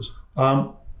this at us.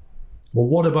 Well,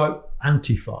 what about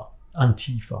Antifa,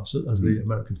 as the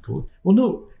Americans call it? Well,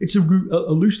 no, it's a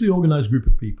loosely organized group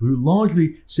of people who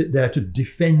largely sit there to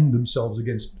defend themselves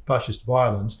against fascist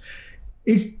violence.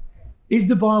 Is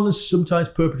the violence sometimes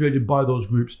perpetrated by those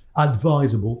groups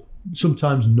advisable?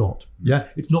 Sometimes not. Yeah,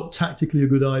 it's not tactically a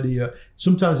good idea.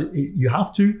 Sometimes you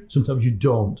have to, sometimes you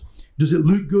don't. Does it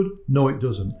look good? No, it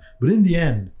doesn't. But in the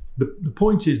end, the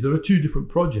point is there are two different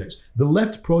projects. The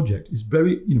left project is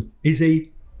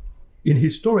in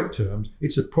historic terms,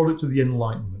 it's a product of the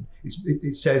Enlightenment.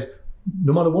 It says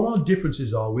no matter what our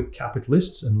differences are with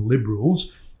capitalists and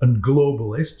liberals and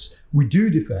globalists, we do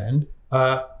defend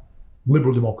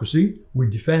liberal democracy, we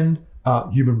defend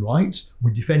human rights,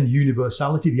 we defend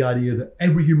universality, the idea that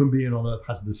every human being on earth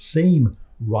has the same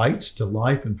rights to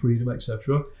life and freedom,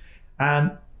 etc.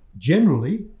 And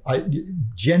generally,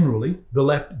 the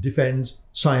left defends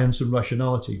science and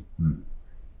rationality.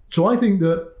 So I think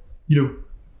that,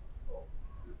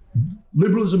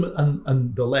 liberalism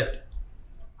and the left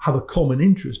have a common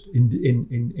interest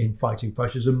in fighting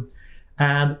fascism,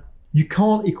 and you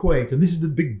can't equate, and this is the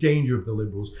big danger of the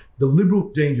liberals. The liberal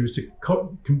danger is to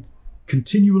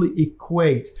continually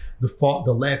equate the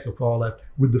left or far left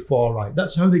with the far right.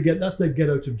 That's how that's their get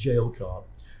out of jail card.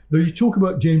 Now you talk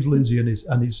about James Lindsay and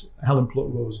his Helen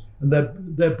Plutt-Rose and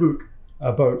their book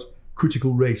about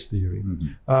critical race theory,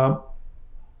 or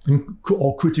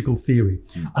critical theory.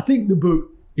 I think the book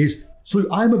is, so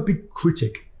I'm a big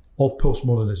critic of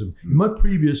postmodernism. In my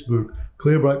previous book,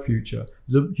 Clear Bright Future,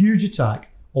 there's a huge attack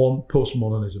on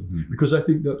postmodernism because I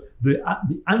think that the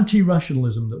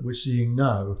anti-rationalism that we're seeing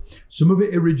now, some of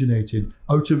it originated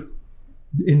out of,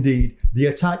 indeed, the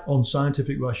attack on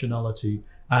scientific rationality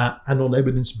and on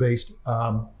evidence-based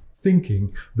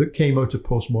thinking that came out of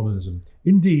postmodernism.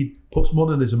 Indeed,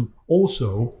 postmodernism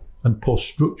also, and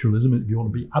post-structuralism, if you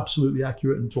want to be absolutely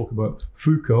accurate and talk about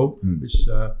Foucault, it's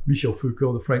Michel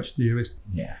Foucault, the French theorist,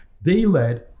 they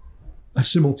led a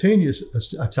simultaneous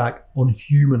attack on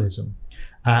humanism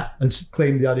and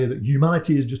claimed the idea that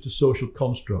humanity is just a social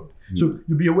construct. So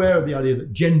you'll be aware of the idea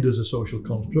that gender is a social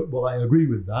construct. Well, I agree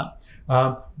with that,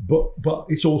 but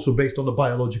it's also based on a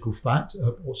biological fact,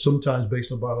 or sometimes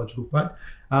based on biological fact.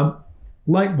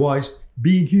 Likewise,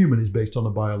 being human is based on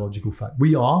a biological fact.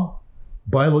 We are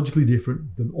biologically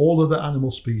different than all other animal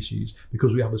species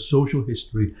because we have a social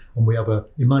history and we have an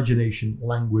imagination,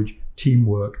 language,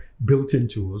 teamwork built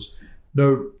into us.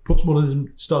 Now, postmodernism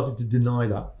started to deny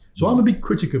that. So I'm a big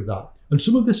critic of that. And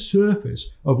some of the surface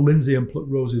of Lindsay and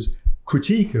Plutt-Rose's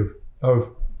critique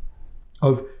of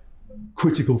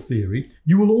critical theory,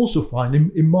 you will also find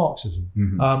in Marxism.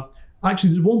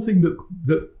 Actually, there's one thing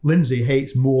that Lindsay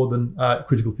hates more than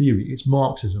critical theory. It's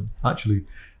Marxism, actually.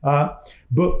 But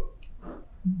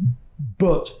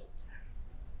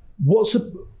what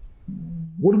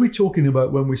are we talking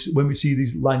about when we see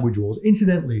these language wars?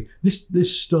 Incidentally,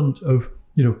 this stunt of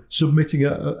submitting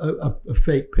a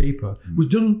fake paper was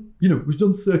done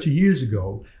 30 years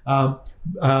ago.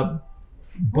 That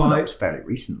was fairly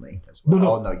recently as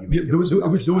well.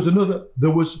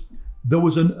 There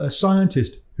was a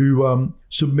scientist who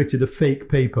submitted a fake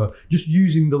paper just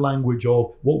using the language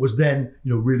of what was then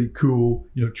really cool,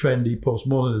 trendy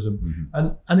postmodernism,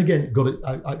 and again got it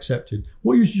accepted.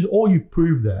 All you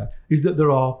prove there is that there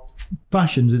are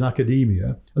fashions in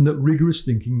academia and that rigorous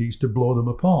thinking needs to blow them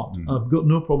apart. I've got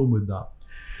no problem with that.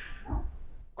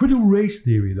 Critical race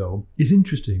theory, though, is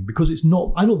interesting because it's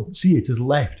not. I don't see it as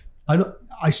left.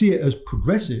 I see it as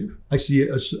progressive. I see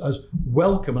it as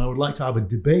welcome, and I would like to have a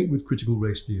debate with critical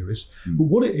race theorists. But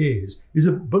what it is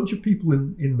a bunch of people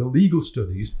in the legal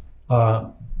studies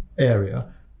area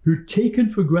who'd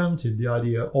taken for granted the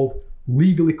idea of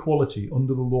legal equality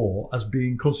under the law as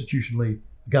being constitutionally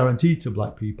guaranteed to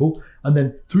black people, and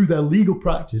then through their legal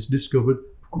practice discovered,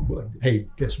 hey,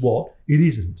 guess what? It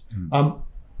isn't. And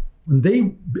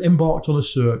they embarked on a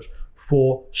search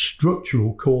for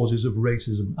structural causes of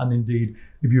racism, and indeed,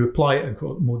 if you apply it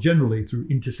more generally through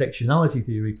intersectionality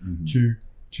theory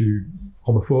to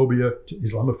homophobia, to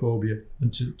Islamophobia,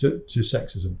 and to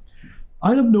sexism.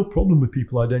 I have no problem with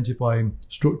people identifying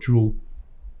structural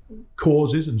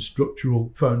causes and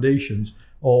structural foundations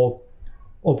of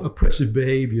oppressive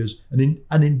behaviours. And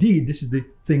indeed, this is the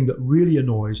thing that really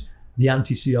annoys the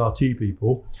anti-CRT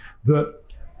people, that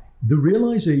the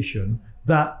realization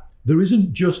that there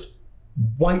isn't just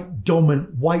white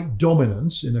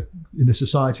dominance in a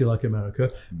society like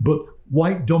America, but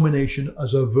white domination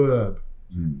as a verb.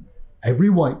 Every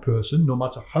white person, no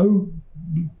matter how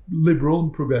liberal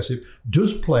and progressive,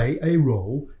 does play a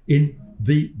role in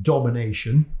the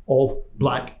domination of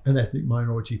black and ethnic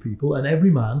minority people, and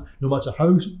every man, no matter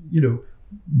how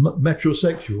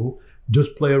metrosexual, does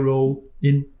play a role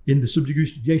in the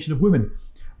subjugation of women.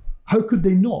 How could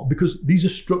they not? Because these are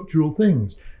structural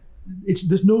things.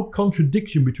 There's no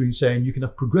contradiction between saying you can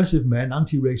have progressive men,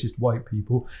 anti-racist white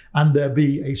people, and there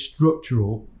be a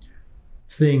structural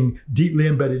thing deeply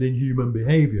embedded in human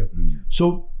behavior.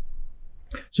 So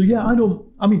yeah,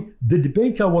 the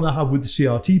debate I want to have with the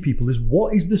CRT people is,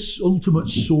 what is the ultimate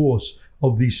source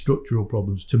of these structural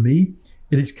problems? To me,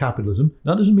 it is capitalism.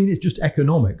 That doesn't mean it's just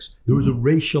economics. There is a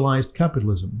racialized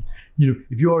capitalism.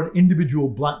 If you're an individual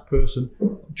black person,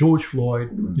 George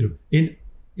Floyd,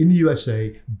 in the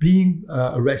USA, being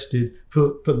arrested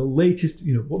for the latest,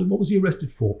 what was he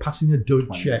arrested for? Passing a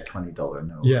dud check. $20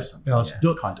 note Yeah, or something.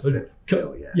 Counterfeit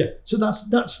bill, yeah. Yeah, so that's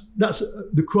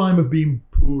the crime of being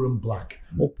poor and black,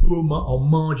 or poor or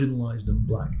marginalized and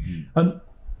black. And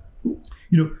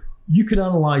you can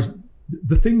analyze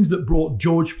the things that brought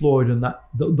George Floyd and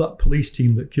that police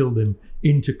team that killed him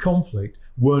into conflict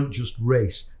weren't just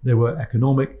race. They were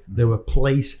economic, they were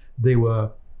place, they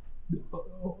were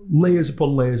layers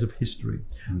upon layers of history,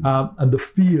 and the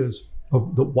fears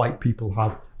that white people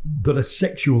have, that are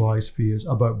sexualized fears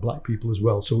about black people as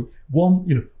well. So when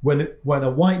a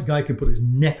white guy can put his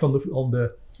neck put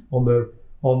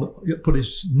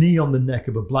his knee on the neck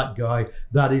of a black guy,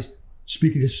 that is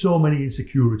speaking to so many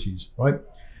insecurities, right?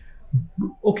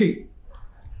 Okay,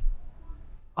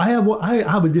 I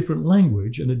have a different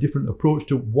language and a different approach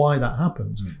to why that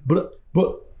happens, but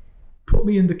put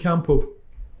me in the camp of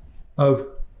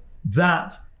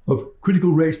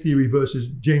critical race theory versus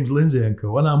James Lindsay and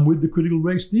co, and I'm with the critical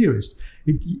race theorist.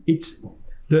 It's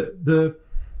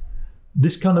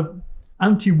this kind of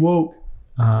anti-woke,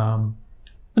 and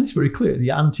it's very clear,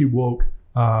 the anti-woke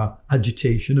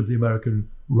agitation of the American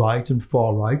right and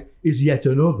far right is yet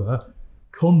another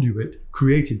conduit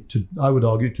created to, I would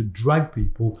argue, to drag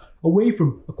people away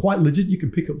from a quite legit. You can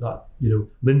pick up that,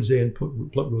 Lindsay and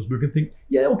Pluckrose book and think,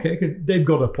 yeah, okay, they've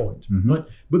got a point, right?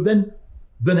 But then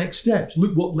the next steps,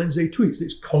 look what Lindsay tweets.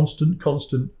 It's constant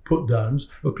put downs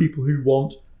of people who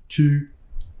want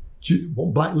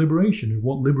want black liberation, who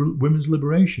want women's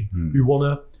liberation, who want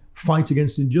to fight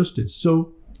against injustice.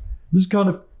 So this kind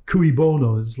of cui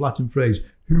bono, this Latin phrase,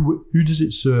 who does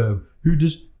it serve?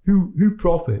 Who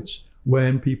profits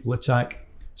when people attack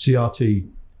CRT?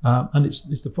 And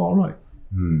it's the far right.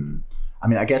 I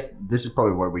mean, I guess this is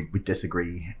probably where we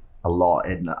disagree a lot.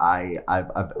 And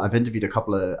I've interviewed a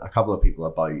couple of people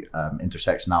about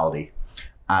intersectionality,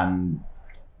 and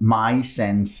my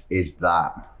sense is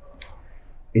that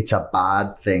it's a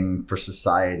bad thing for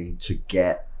society to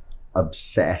get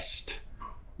obsessed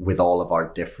with all of our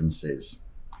differences.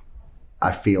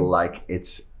 I feel like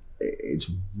it's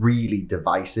really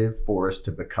divisive for us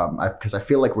to become, because I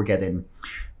feel like we're getting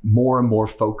more and more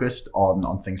focused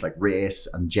on things like race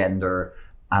and gender.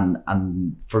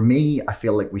 And for me, I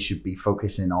feel like we should be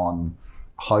focusing on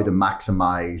how to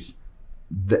maximize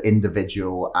the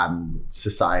individual and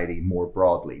society more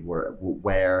broadly, where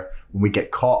when we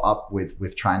get caught up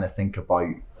with trying to think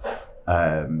about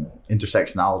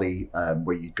intersectionality,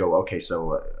 where you go, okay,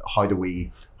 so how do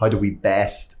we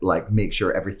best make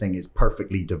sure everything is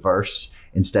perfectly diverse,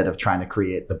 instead of trying to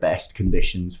create the best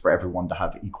conditions for everyone to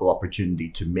have equal opportunity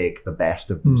to make the best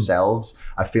of themselves.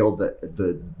 I feel that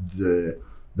the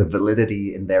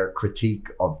validity in their critique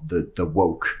of the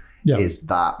woke is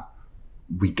that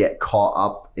we get caught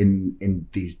up in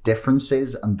these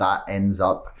differences, and that ends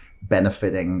up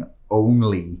benefiting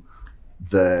only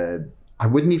I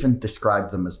wouldn't even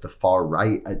describe them as the far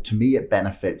right. To me, it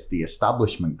benefits the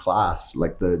establishment class,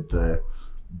 like the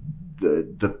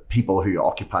people who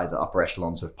occupy the upper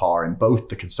echelons of power in both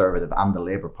the Conservative and the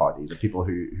Labour Party, the people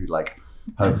who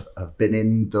have been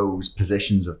in those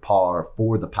positions of power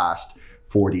for the past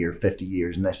 40 or 50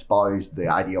 years and espouse the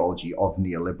ideology of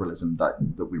neoliberalism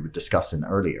that we were discussing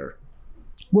earlier.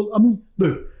 Well, I mean,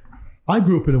 look, I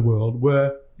grew up in a world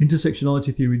where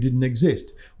intersectionality theory didn't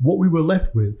exist. What we were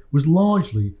left with was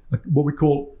largely what we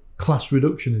call class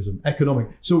reductionism, economic.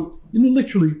 So,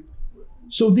 literally,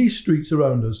 so these streets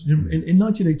around us in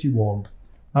 1981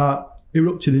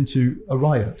 erupted into a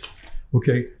riot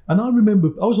Okay, and I remember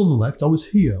I was on the left. I was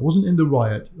here. I wasn't in the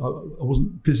riot. I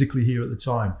wasn't physically here at the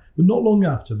time. But not long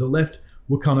after, the left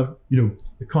were kind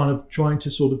of trying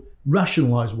to sort of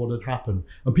rationalise what had happened,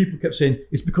 and people kept saying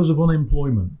it's because of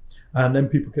unemployment, and then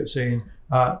people kept saying,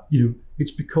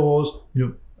 it's because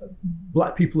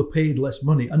black people are paid less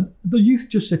money. And the youth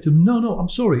just said to them, no, I'm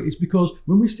sorry. It's because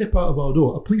when we step out of our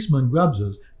door, a policeman grabs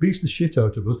us, beats the shit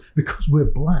out of us because we're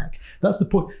black. That's the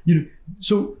point.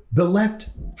 So the left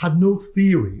had no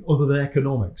theory other than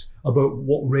economics about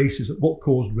what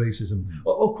caused racism.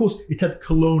 Of course, it had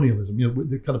colonialism,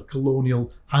 with the kind of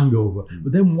colonial hangover.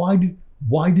 But then why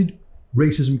did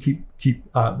racism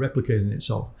keep replicating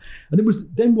itself? And it was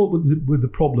then what was the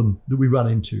problem that we ran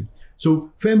into.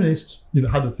 So feminists,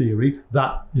 had a theory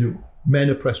that men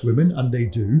oppress women, and they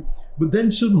do. But then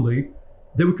suddenly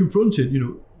they were confronted,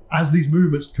 as these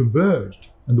movements converged,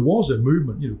 and there was a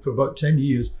movement, for about 10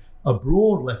 years, a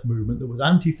broad left movement that was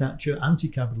anti-Thatcher,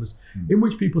 anti-capitalist, in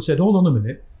which people said, hold on a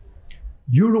minute,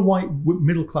 you're a white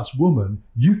middle-class woman,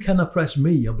 you can oppress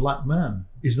me, a black man.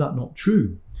 Is that not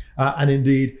true? And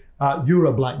indeed, you're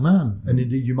a black man, and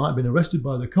indeed you might have been arrested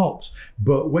by the cops,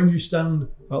 but when you stand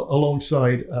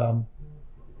alongside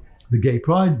the gay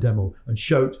pride demo and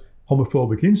shout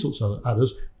homophobic insults at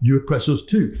us, you oppress us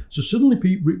too. So suddenly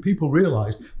people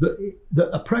realised that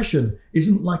oppression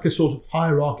isn't like a sort of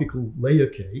hierarchical layer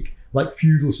cake, like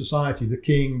feudal society, the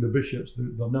king, the bishops,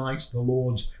 the knights, the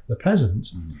lords, the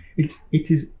peasants. It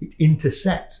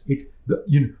intersects.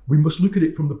 We must look at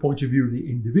it from the point of view of the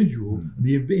individual.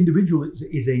 The individual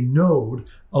is a node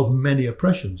of many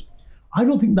oppressions. I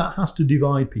don't think that has to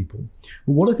divide people.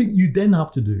 But what I think you then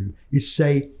have to do is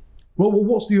say, well,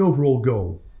 what's the overall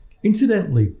goal?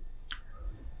 Incidentally,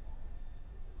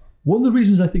 one of the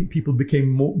reasons I think people became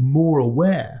more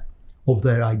aware of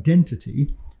their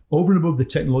identity, over and above the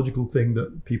technological thing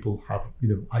that people have,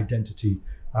 identity,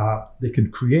 they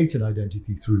can create an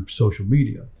identity through social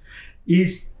media,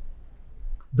 is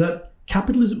that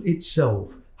capitalism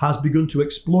itself has begun to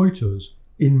exploit us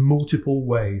in multiple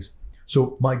ways.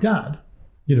 So my dad,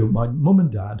 my mum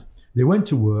and dad, they went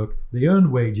to work, they earned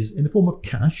wages in the form of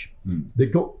cash. They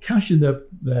got cash in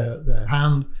their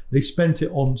hand, they spent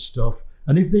it on stuff.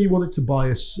 And if they wanted to buy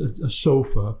a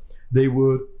sofa, they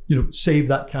would, save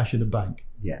that cash in a bank.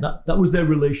 Yeah. That was their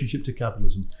relationship to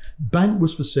capitalism. Bank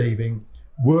was for saving,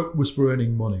 work was for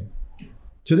earning money.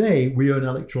 Today, we earn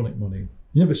electronic money.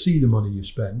 You never see the money you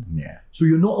spend. Yeah. So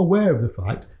you're not aware of the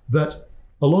fact that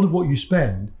a lot of what you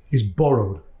spend is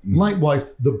borrowed. Likewise,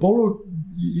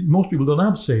 most people don't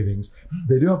have savings.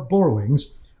 They do have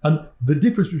borrowings. And the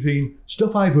difference between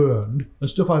stuff I've earned and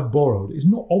stuff I've borrowed is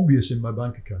not obvious in my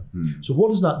bank account. So what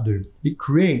does that do? It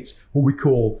creates what we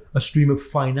call a stream of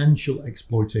financial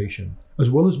exploitation, as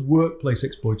well as workplace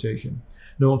exploitation.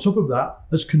 Now, on top of that,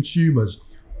 as consumers,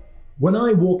 when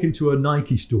I walk into a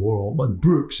Nike store, or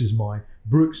Brooks is my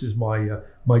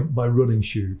running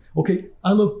shoe. Okay,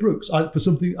 I love Brooks. I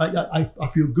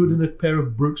feel good in a pair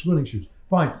of Brooks running shoes.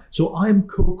 Fine. So I'm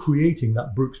co-creating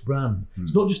that Brooks brand.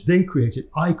 It's not just they create it,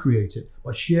 I create it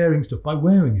by sharing stuff, by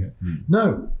wearing it.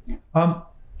 No,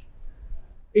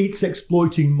 it's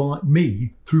exploiting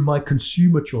me through my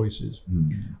consumer choices.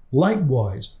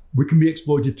 Likewise, we can be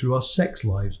exploited through our sex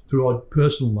lives, through our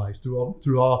personal lives,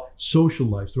 through our social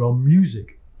lives, through our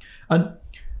music. And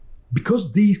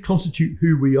because these constitute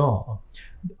who we are,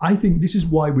 I think this is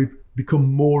why we've become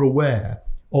more aware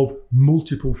of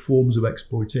multiple forms of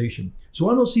exploitation.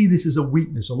 So I don't see this as a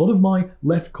weakness. A lot of my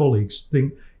left colleagues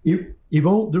think if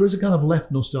there is a kind of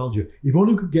left nostalgia, if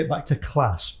only we could get back to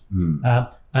class,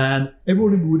 and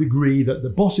everyone would agree that the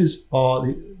bosses are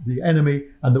the enemy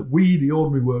and that we, the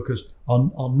ordinary workers, are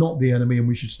not the enemy and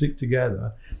we should stick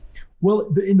together.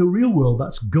 Well, in the real world,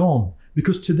 that's gone,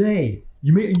 because today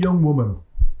you meet a young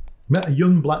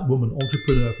black woman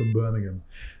entrepreneur from Birmingham.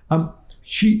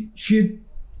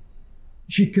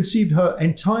 She conceived her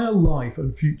entire life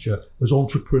and future as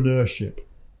entrepreneurship,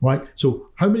 right? So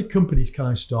how many companies can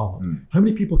I start? How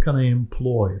many people can I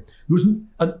employ? And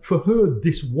for her,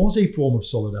 this was a form of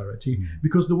solidarity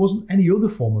because there wasn't any other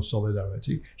form of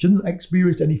solidarity. She hadn't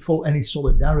experienced any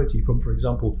solidarity from, for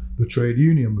example, the trade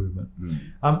union movement.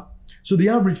 So the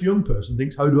average young person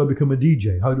thinks, how do I become a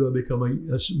DJ? How do I become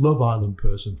a Love Island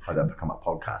person? How do I become a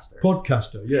podcaster?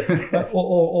 Podcaster, yeah,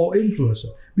 or influencer.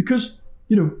 Because,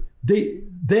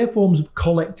 their forms of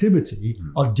collectivity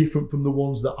are different from the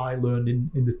ones that I learned in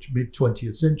the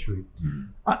mid-20th century.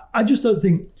 I just don't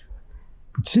think,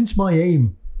 since my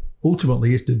aim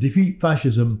ultimately is to defeat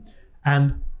fascism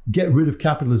and get rid of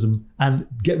capitalism and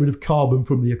get rid of carbon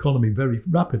from the economy very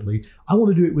rapidly, I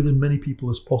want to do it with as many people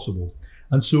as possible.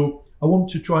 And so I want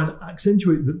to try and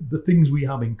accentuate the things we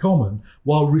have in common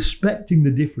while respecting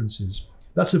the differences.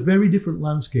 That's a very different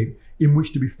landscape in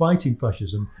which to be fighting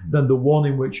fascism than the one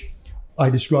in which I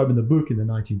describe in the book in the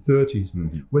 1930s,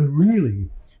 when really,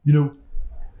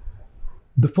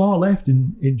 the far left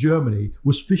in Germany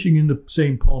was fishing in the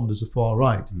same pond as the far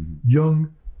right.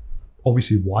 Young,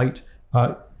 obviously white,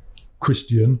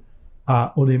 Christian,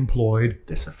 unemployed,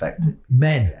 disaffected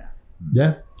men,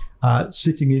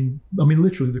 sitting in,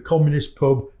 literally the communist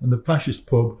pub and the fascist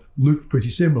pub looked pretty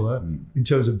similar in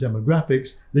terms of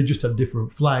demographics. They just had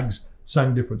different flags,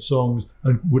 sang different songs,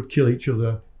 and would kill each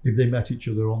other if they met each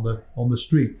other on the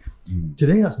street.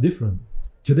 Today, that's different.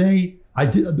 Today,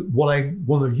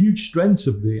 one of the huge strengths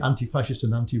of the anti-fascist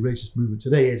and anti-racist movement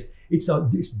today is it's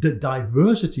the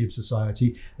diversity of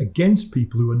society against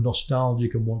people who are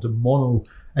nostalgic and want a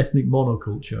ethnic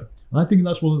monoculture. And I think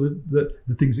that's one of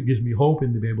the things that gives me hope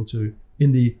in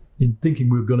thinking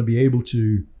we're going to be able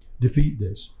to defeat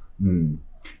this. No,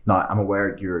 I'm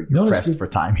aware you're pressed for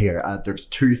time here. There's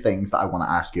two things that I want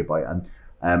to ask you about,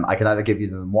 and I can either give you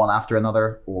them one after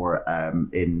another or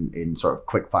in sort of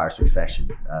quick fire succession.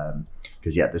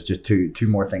 Because there's just two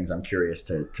more things I'm curious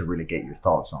to really get your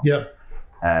thoughts on.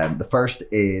 The first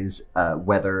is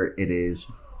whether it is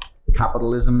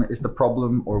capitalism is the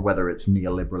problem or whether it's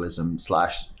neoliberalism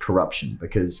 / corruption,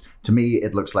 because to me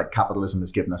it looks like capitalism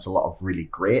has given us a lot of really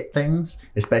great things,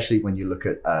 especially when you look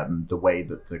at the way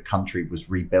that the country was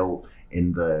rebuilt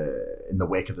in the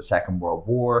wake of the Second World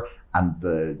War, and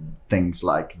the things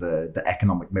like the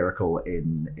economic miracle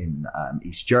in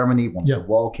East Germany once the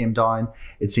wall came down.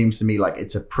 It seems to me like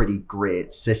it's a pretty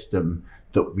great system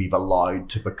that we've allowed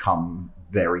to become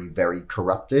very, very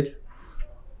corrupted.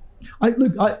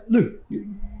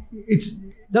 It's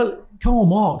that Karl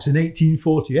Marx in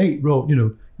 1848 wrote,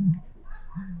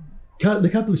 the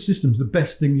capitalist system is the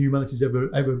best thing humanity's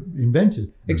ever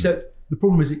invented. Except the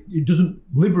problem is it doesn't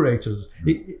liberate us.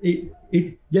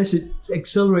 It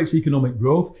accelerates economic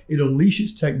growth. It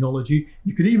unleashes technology.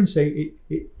 You could even say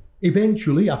it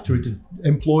eventually, after it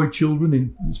employed children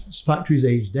in factories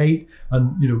aged 8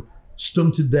 and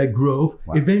stunted their growth.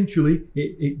 Wow. Eventually,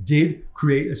 it did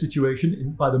create a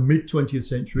situation by the mid 20th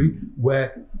century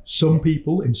where some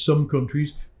people in some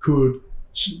countries could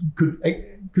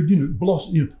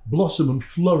blossom and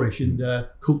flourish in their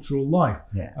cultural life.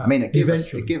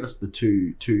 It gave us the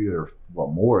two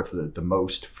or more of the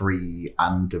most free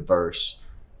and diverse,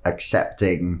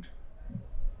 accepting,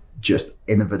 just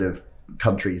innovative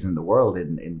countries in the world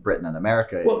in Britain and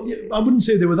America. Well, I wouldn't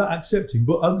say they were that accepting,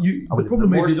 but the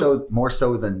problem is more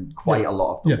so than quite a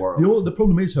lot of the world. The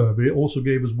problem is, however, it also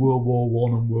gave us World War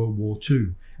I and World War II.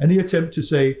 Any attempt to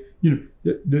say,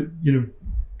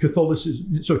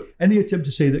 Catholicism. So any attempt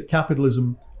to say that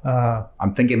capitalism.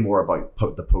 I'm thinking more about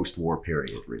the post-war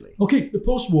period, really. Okay, the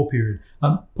post-war period.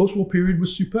 Post-war period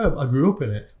was superb. I grew up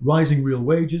in it. Rising real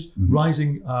wages,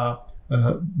 rising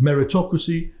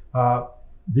meritocracy.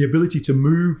 The ability to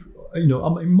move,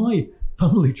 my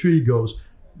family tree goes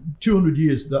 200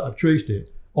 years that I've traced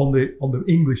it on the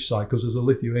English side, because there's a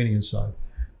Lithuanian side.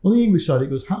 On the English side,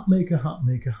 it goes hat maker,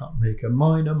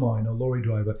 miner, lorry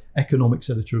driver,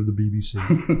 economics editor of the BBC.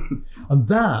 And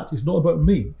that is not about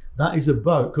me. That is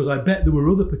about, because I bet there were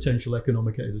other potential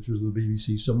economic editors of the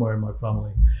BBC somewhere in my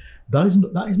family. That is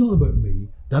not about me.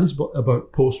 That is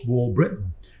about post-war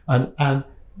Britain. And the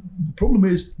problem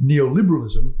is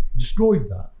neoliberalism destroyed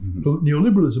that.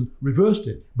 Neoliberalism reversed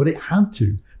it, but it had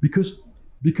to, because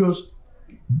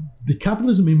the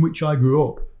capitalism in which I grew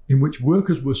up, in which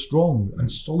workers were strong and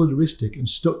solidaristic and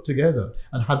stuck together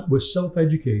and were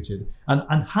self-educated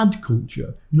and had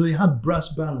culture. They had brass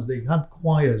bands, they had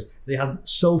choirs, they had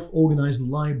self-organized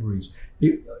libraries.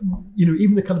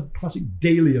 Even the kind of classic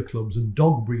dahlia clubs and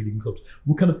dog breeding clubs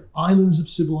were kind of islands of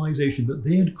civilization that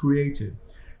they had created.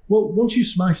 Well, once you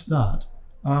smash that,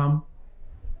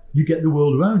 you get the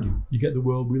world around you. You get the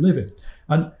world we live in.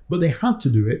 But they had to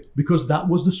do it because that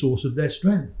was the source of their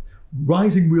strength.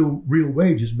 Rising real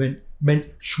wages meant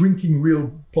shrinking real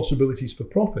possibilities for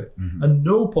profit, and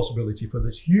no possibility for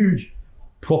this huge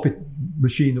profit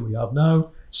machine that we have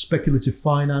now. Speculative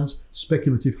finance,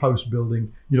 speculative house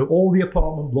building, all the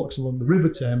apartment blocks along the River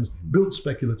Thames built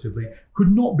speculatively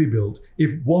could not be built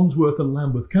if Wandsworth and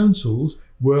Lambeth councils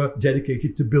were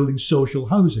dedicated to building social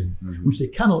housing, which they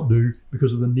cannot do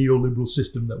because of the neoliberal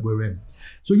system that we're in.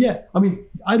 So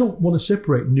I don't want to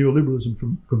separate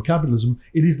neoliberalism from capitalism.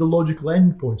 It is the logical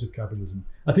end point of capitalism.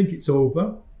 I think it's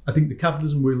over. I think the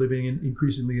capitalism we're living in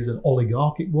increasingly is an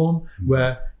oligarchic one,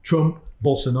 where Trump,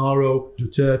 Bolsonaro,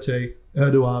 Duterte,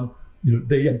 Erdogan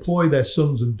they employ their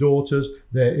sons and daughters.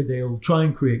 They'll try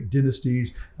and create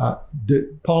dynasties.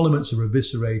 The parliaments are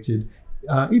eviscerated.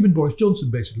 Even Boris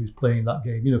Johnson basically is playing that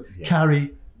game.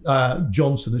 Carrie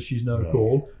Johnson, as she's now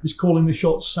called, is calling the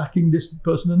shots, sacking this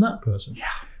person and that person. Yeah.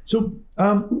 So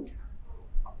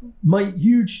my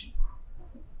huge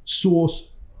source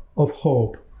of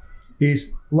hope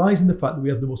lies in the fact that we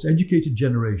have the most educated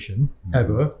generation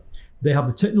ever. They have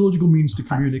the technological means to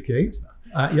communicate.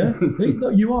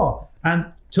 You are. And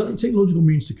technological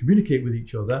means to communicate with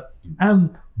each other, and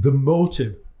the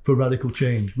motive for radical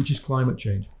change, which is climate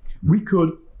change. We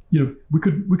could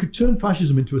turn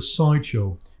fascism into a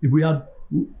sideshow if we had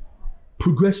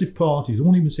progressive parties, I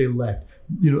won't even say left,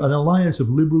 an alliance of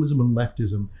liberalism and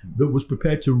leftism that was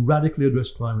prepared to radically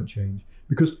address climate change.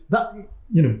 Because that,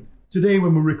 today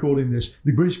when we're recording this,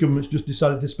 the British government's just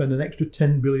decided to spend an extra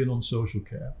 10 billion on social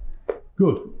care.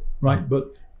 Good, right?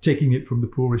 But taking it from the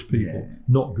poorest people,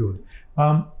 not good.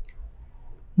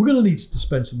 We're going to need to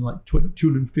spend something like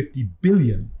 250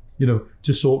 billion,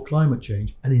 to sort climate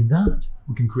change. And in that,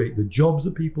 we can create the jobs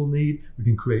that people need. We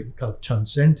can create the kind of town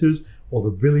centres or the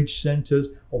village centres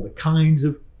or the kinds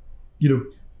of,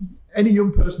 any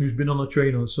young person who's been on a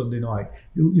train on a Sunday night,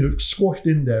 squashed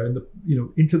in there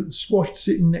and squashed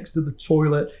sitting next to the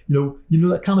toilet,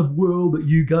 that kind of world that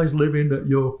you guys live in,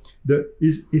 that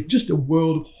is just a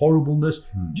world of horribleness.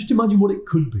 Just imagine what it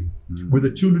could be with a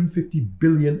 250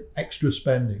 billion extra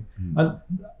spending.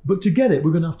 But to get it,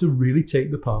 we're going to have to really take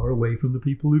the power away from the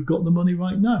people who've got the money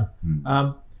right now.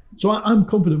 So I'm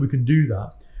confident we can do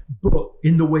that. But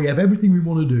in the way of everything we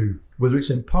want to do, whether it's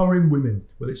empowering women,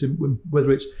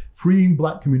 whether it's freeing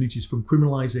black communities from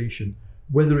criminalization,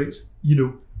 whether it's,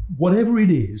 whatever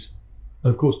it is,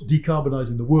 and of course,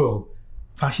 decarbonizing the world,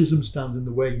 fascism stands in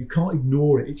the way. You can't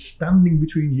ignore it. It's standing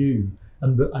between you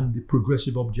and the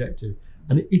progressive objective.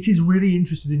 And it is really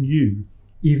interested in you,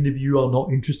 even if you are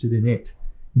not interested in it.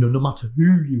 No matter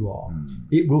who you are,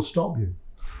 it will stop you.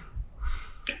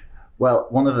 Well,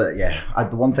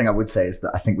 the one thing I would say is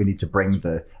that I think we need to bring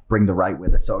the right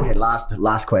with us. So, okay,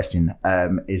 last question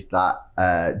is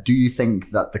that do you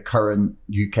think that the current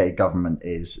UK government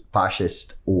is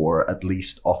fascist or at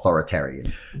least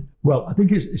authoritarian? Well, I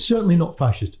think it's certainly not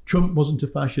fascist. Trump wasn't a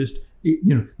fascist.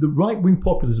 The right-wing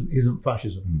populism isn't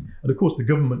fascism. And of course, the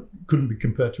government couldn't be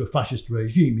compared to a fascist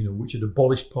regime, which had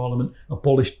abolished parliament,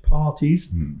 abolished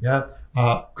parties,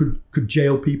 could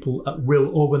jail people at will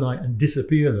overnight and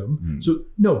disappear them. So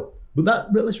no,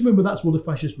 but let's remember that's what a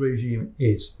fascist regime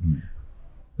is.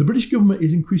 The British government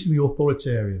is increasingly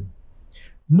authoritarian,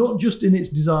 not just in its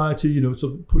desire to,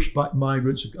 sort of push back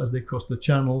migrants as they cross the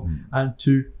channel and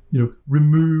to,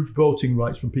 remove voting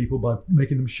rights from people by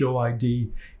making them show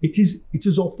ID. It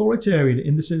is authoritarian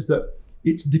in the sense that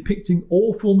it's depicting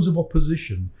all forms of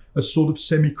opposition as sort of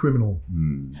semi-criminal.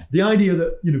 The idea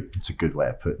that, it's a good way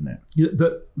of putting it.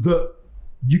 That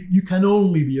you can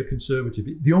only be a conservative.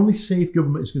 The only safe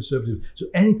government is conservative. So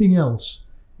anything else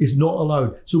is not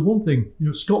allowed. So one thing,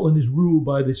 Scotland is ruled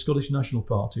by the Scottish National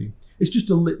Party. It's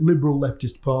just a liberal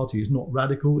leftist party. It's not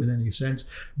radical in any sense.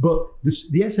 But the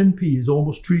SNP is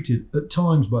almost treated at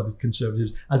times by the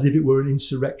Conservatives as if it were an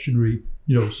insurrectionary,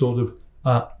 sort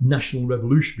of national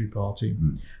revolutionary party.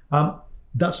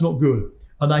 That's not good.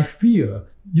 And I fear,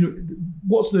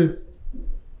 what's the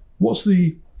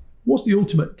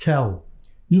ultimate tell?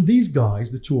 These guys,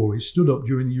 the Tories, stood up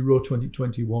during the Euro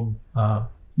 2021,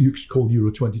 called Euro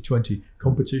 2020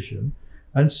 competition,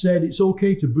 and said it's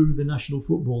okay to boo the national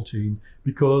football team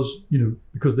because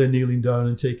they're kneeling down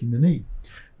and taking the knee.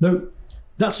 Now,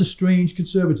 that's a strange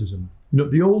conservatism.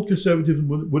 The old conservatism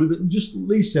would have just at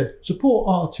least said, support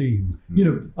our team.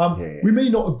 We may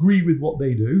not agree with what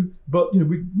they do, but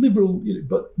we're liberal.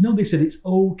 But no, they said it's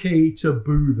okay to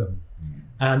boo them.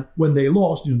 And when they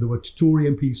lost, there were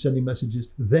Tory MPs sending messages.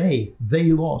 They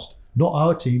lost, not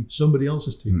our team, somebody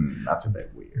else's team. That's a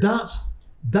bit weird.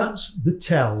 That's the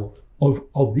tell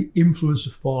of the influence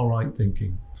of far right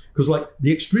thinking. Because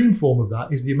the extreme form of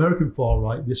that is the American far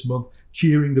right this month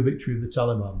cheering the victory of the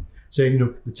Taliban, saying,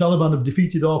 the Taliban have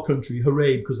defeated our country,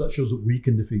 hooray, because that shows that we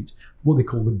can defeat what they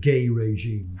call the gay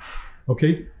regime.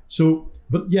 Okay, so,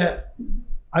 but yeah,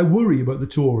 I worry about the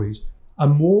Tories.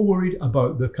 I'm more worried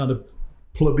about the kind of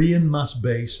plebeian mass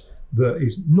base that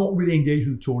is not really engaged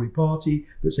with the Tory party,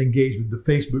 that's engaged with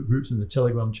the Facebook groups and the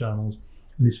Telegram channels,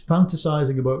 and is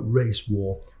fantasizing about race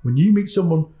war. When you meet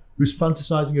someone who's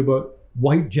fantasizing about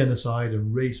white genocide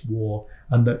and race war,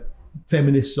 and that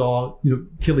feminists are,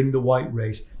 killing the white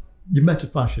race, you've met a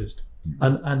fascist.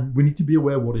 And we need to be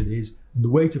aware what it is. And the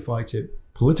way to fight it,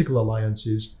 political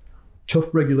alliances,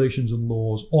 tough regulations and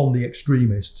laws on the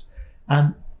extremists.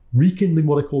 And rekindling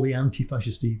what I call the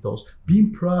anti-fascist ethos,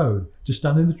 being proud to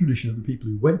stand in the tradition of the people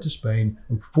who went to Spain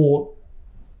and fought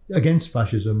against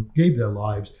fascism, gave their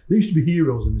lives. They used to be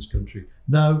heroes in this country.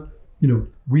 Now,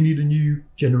 we need a new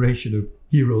generation of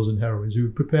heroes and heroines who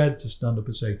are prepared to stand up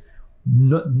and say,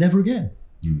 never again.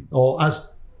 Or as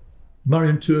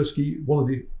Marian Turski, one of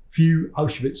the few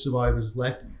Auschwitz survivors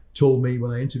left, told me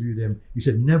when I interviewed him, he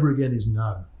said, never again is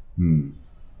now.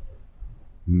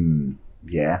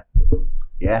 Yeah.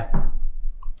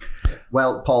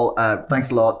 Well, Paul, thanks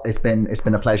a lot. It's been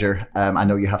a pleasure. I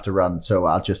know you have to run, so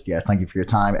I'll just thank you for your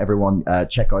time. Everyone,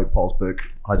 check out Paul's book,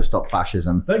 How to Stop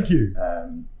Fascism. Thank you.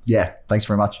 Thanks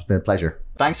very much. It's been a pleasure.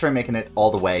 Thanks for making it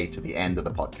all the way to the end of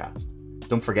the podcast.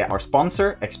 Don't forget our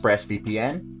sponsor,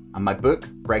 ExpressVPN, and my book,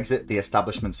 Brexit, The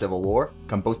Establishment Civil War,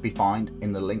 can both be found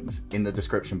in the links in the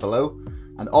description below.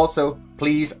 And also,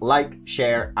 please like,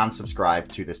 share, and subscribe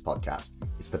to this podcast.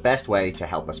 It's the best way to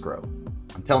help us grow.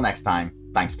 Until next time,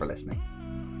 thanks for listening.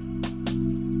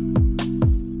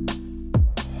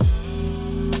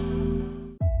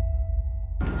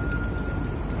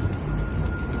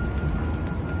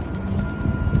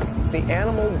 The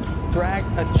animal dragged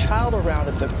a child around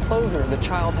its enclosure. The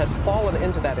child had fallen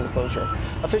into that enclosure.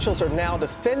 Officials are now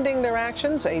defending their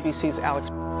actions. ABC's Alex.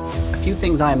 A few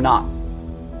things I am not.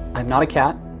 I am not a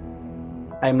cat.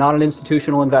 I am not an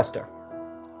institutional investor.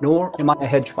 Nor am I a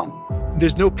hedge fund.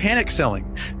 There's no panic selling.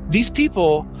 These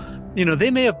people, they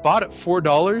may have bought at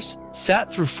 $4,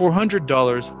 sat through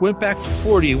 $400, went back to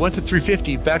 40, went to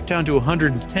 350, back down to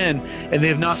 110, and they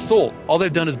have not sold. All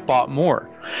they've done is bought more.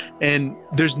 And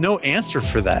there's no answer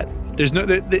for that. There's no,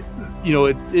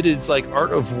 it is like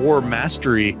art of war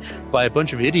mastery by a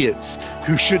bunch of idiots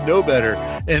who should know better.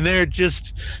 And they're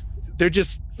just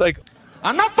like,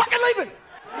 I'm not fucking leaving.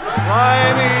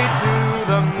 Fly me to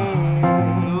the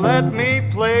moon, let me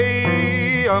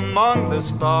play among the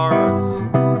stars.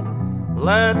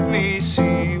 Let me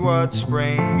see what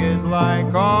spring is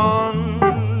like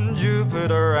on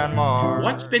Jupiter and Mars.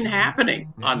 What's been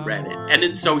happening on Reddit and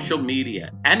in social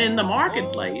media and in the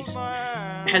marketplace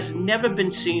has never been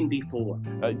seen before.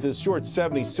 To short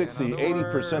 70, 60,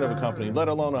 80% of a company, let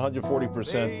alone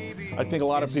 140%, I think a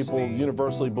lot of people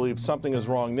universally believe something is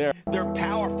wrong there. They're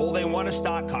powerful. They want a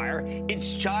stock higher.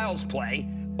 It's child's play.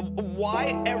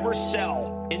 Why ever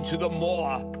sell into the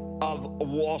maw of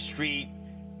Wall Street,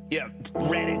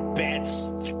 Reddit bets?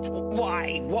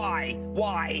 Why?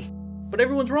 But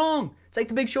everyone's wrong. It's like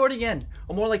The Big Short again.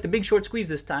 Or more like The Big Short Squeeze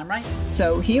this time, right?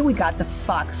 So here we got the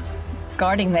fox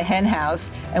guarding the hen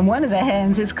house, and one of the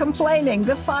hens is complaining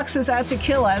the fox is out to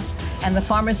kill us, and the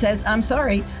farmer says, I'm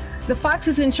sorry, the fox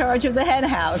is in charge of the hen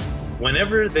house.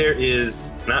 Whenever there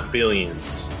is not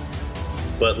billions,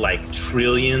 but like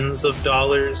trillions of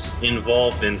dollars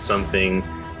involved in something,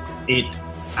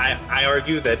 I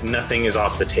argue that nothing is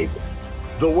off the table.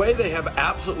 The way they have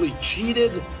absolutely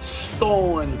cheated,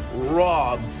 stolen,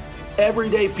 robbed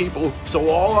everyday people so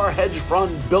all our hedge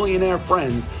fund billionaire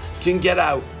friends can get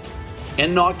out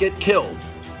and not get killed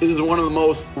is one of the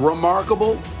most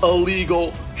remarkable,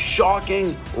 illegal,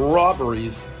 shocking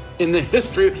robberies in the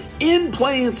history, in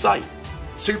plain sight.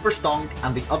 Superstonk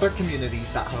and the other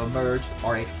communities that have emerged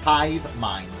are a hive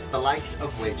mind, the likes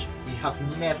of which we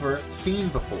have never seen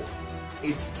before.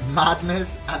 It's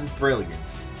madness and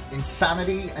brilliance,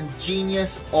 insanity and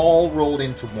genius all rolled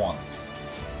into one.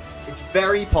 It's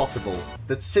very possible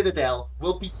that Citadel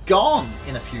will be gone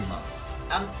in a few months.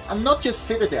 And not just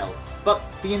Citadel, but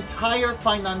the entire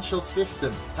financial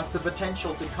system has the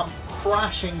potential to come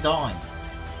crashing down.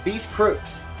 These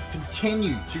crooks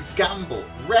continue to gamble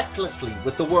recklessly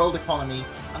with the world economy,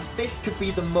 and this could be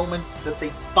the moment that they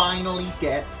finally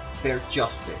get their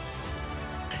justice.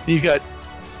 You've got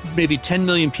maybe 10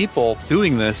 million people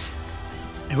doing this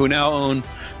who now own,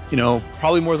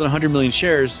 probably more than 100 million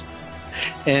shares.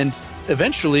 And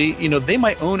eventually, they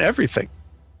might own everything.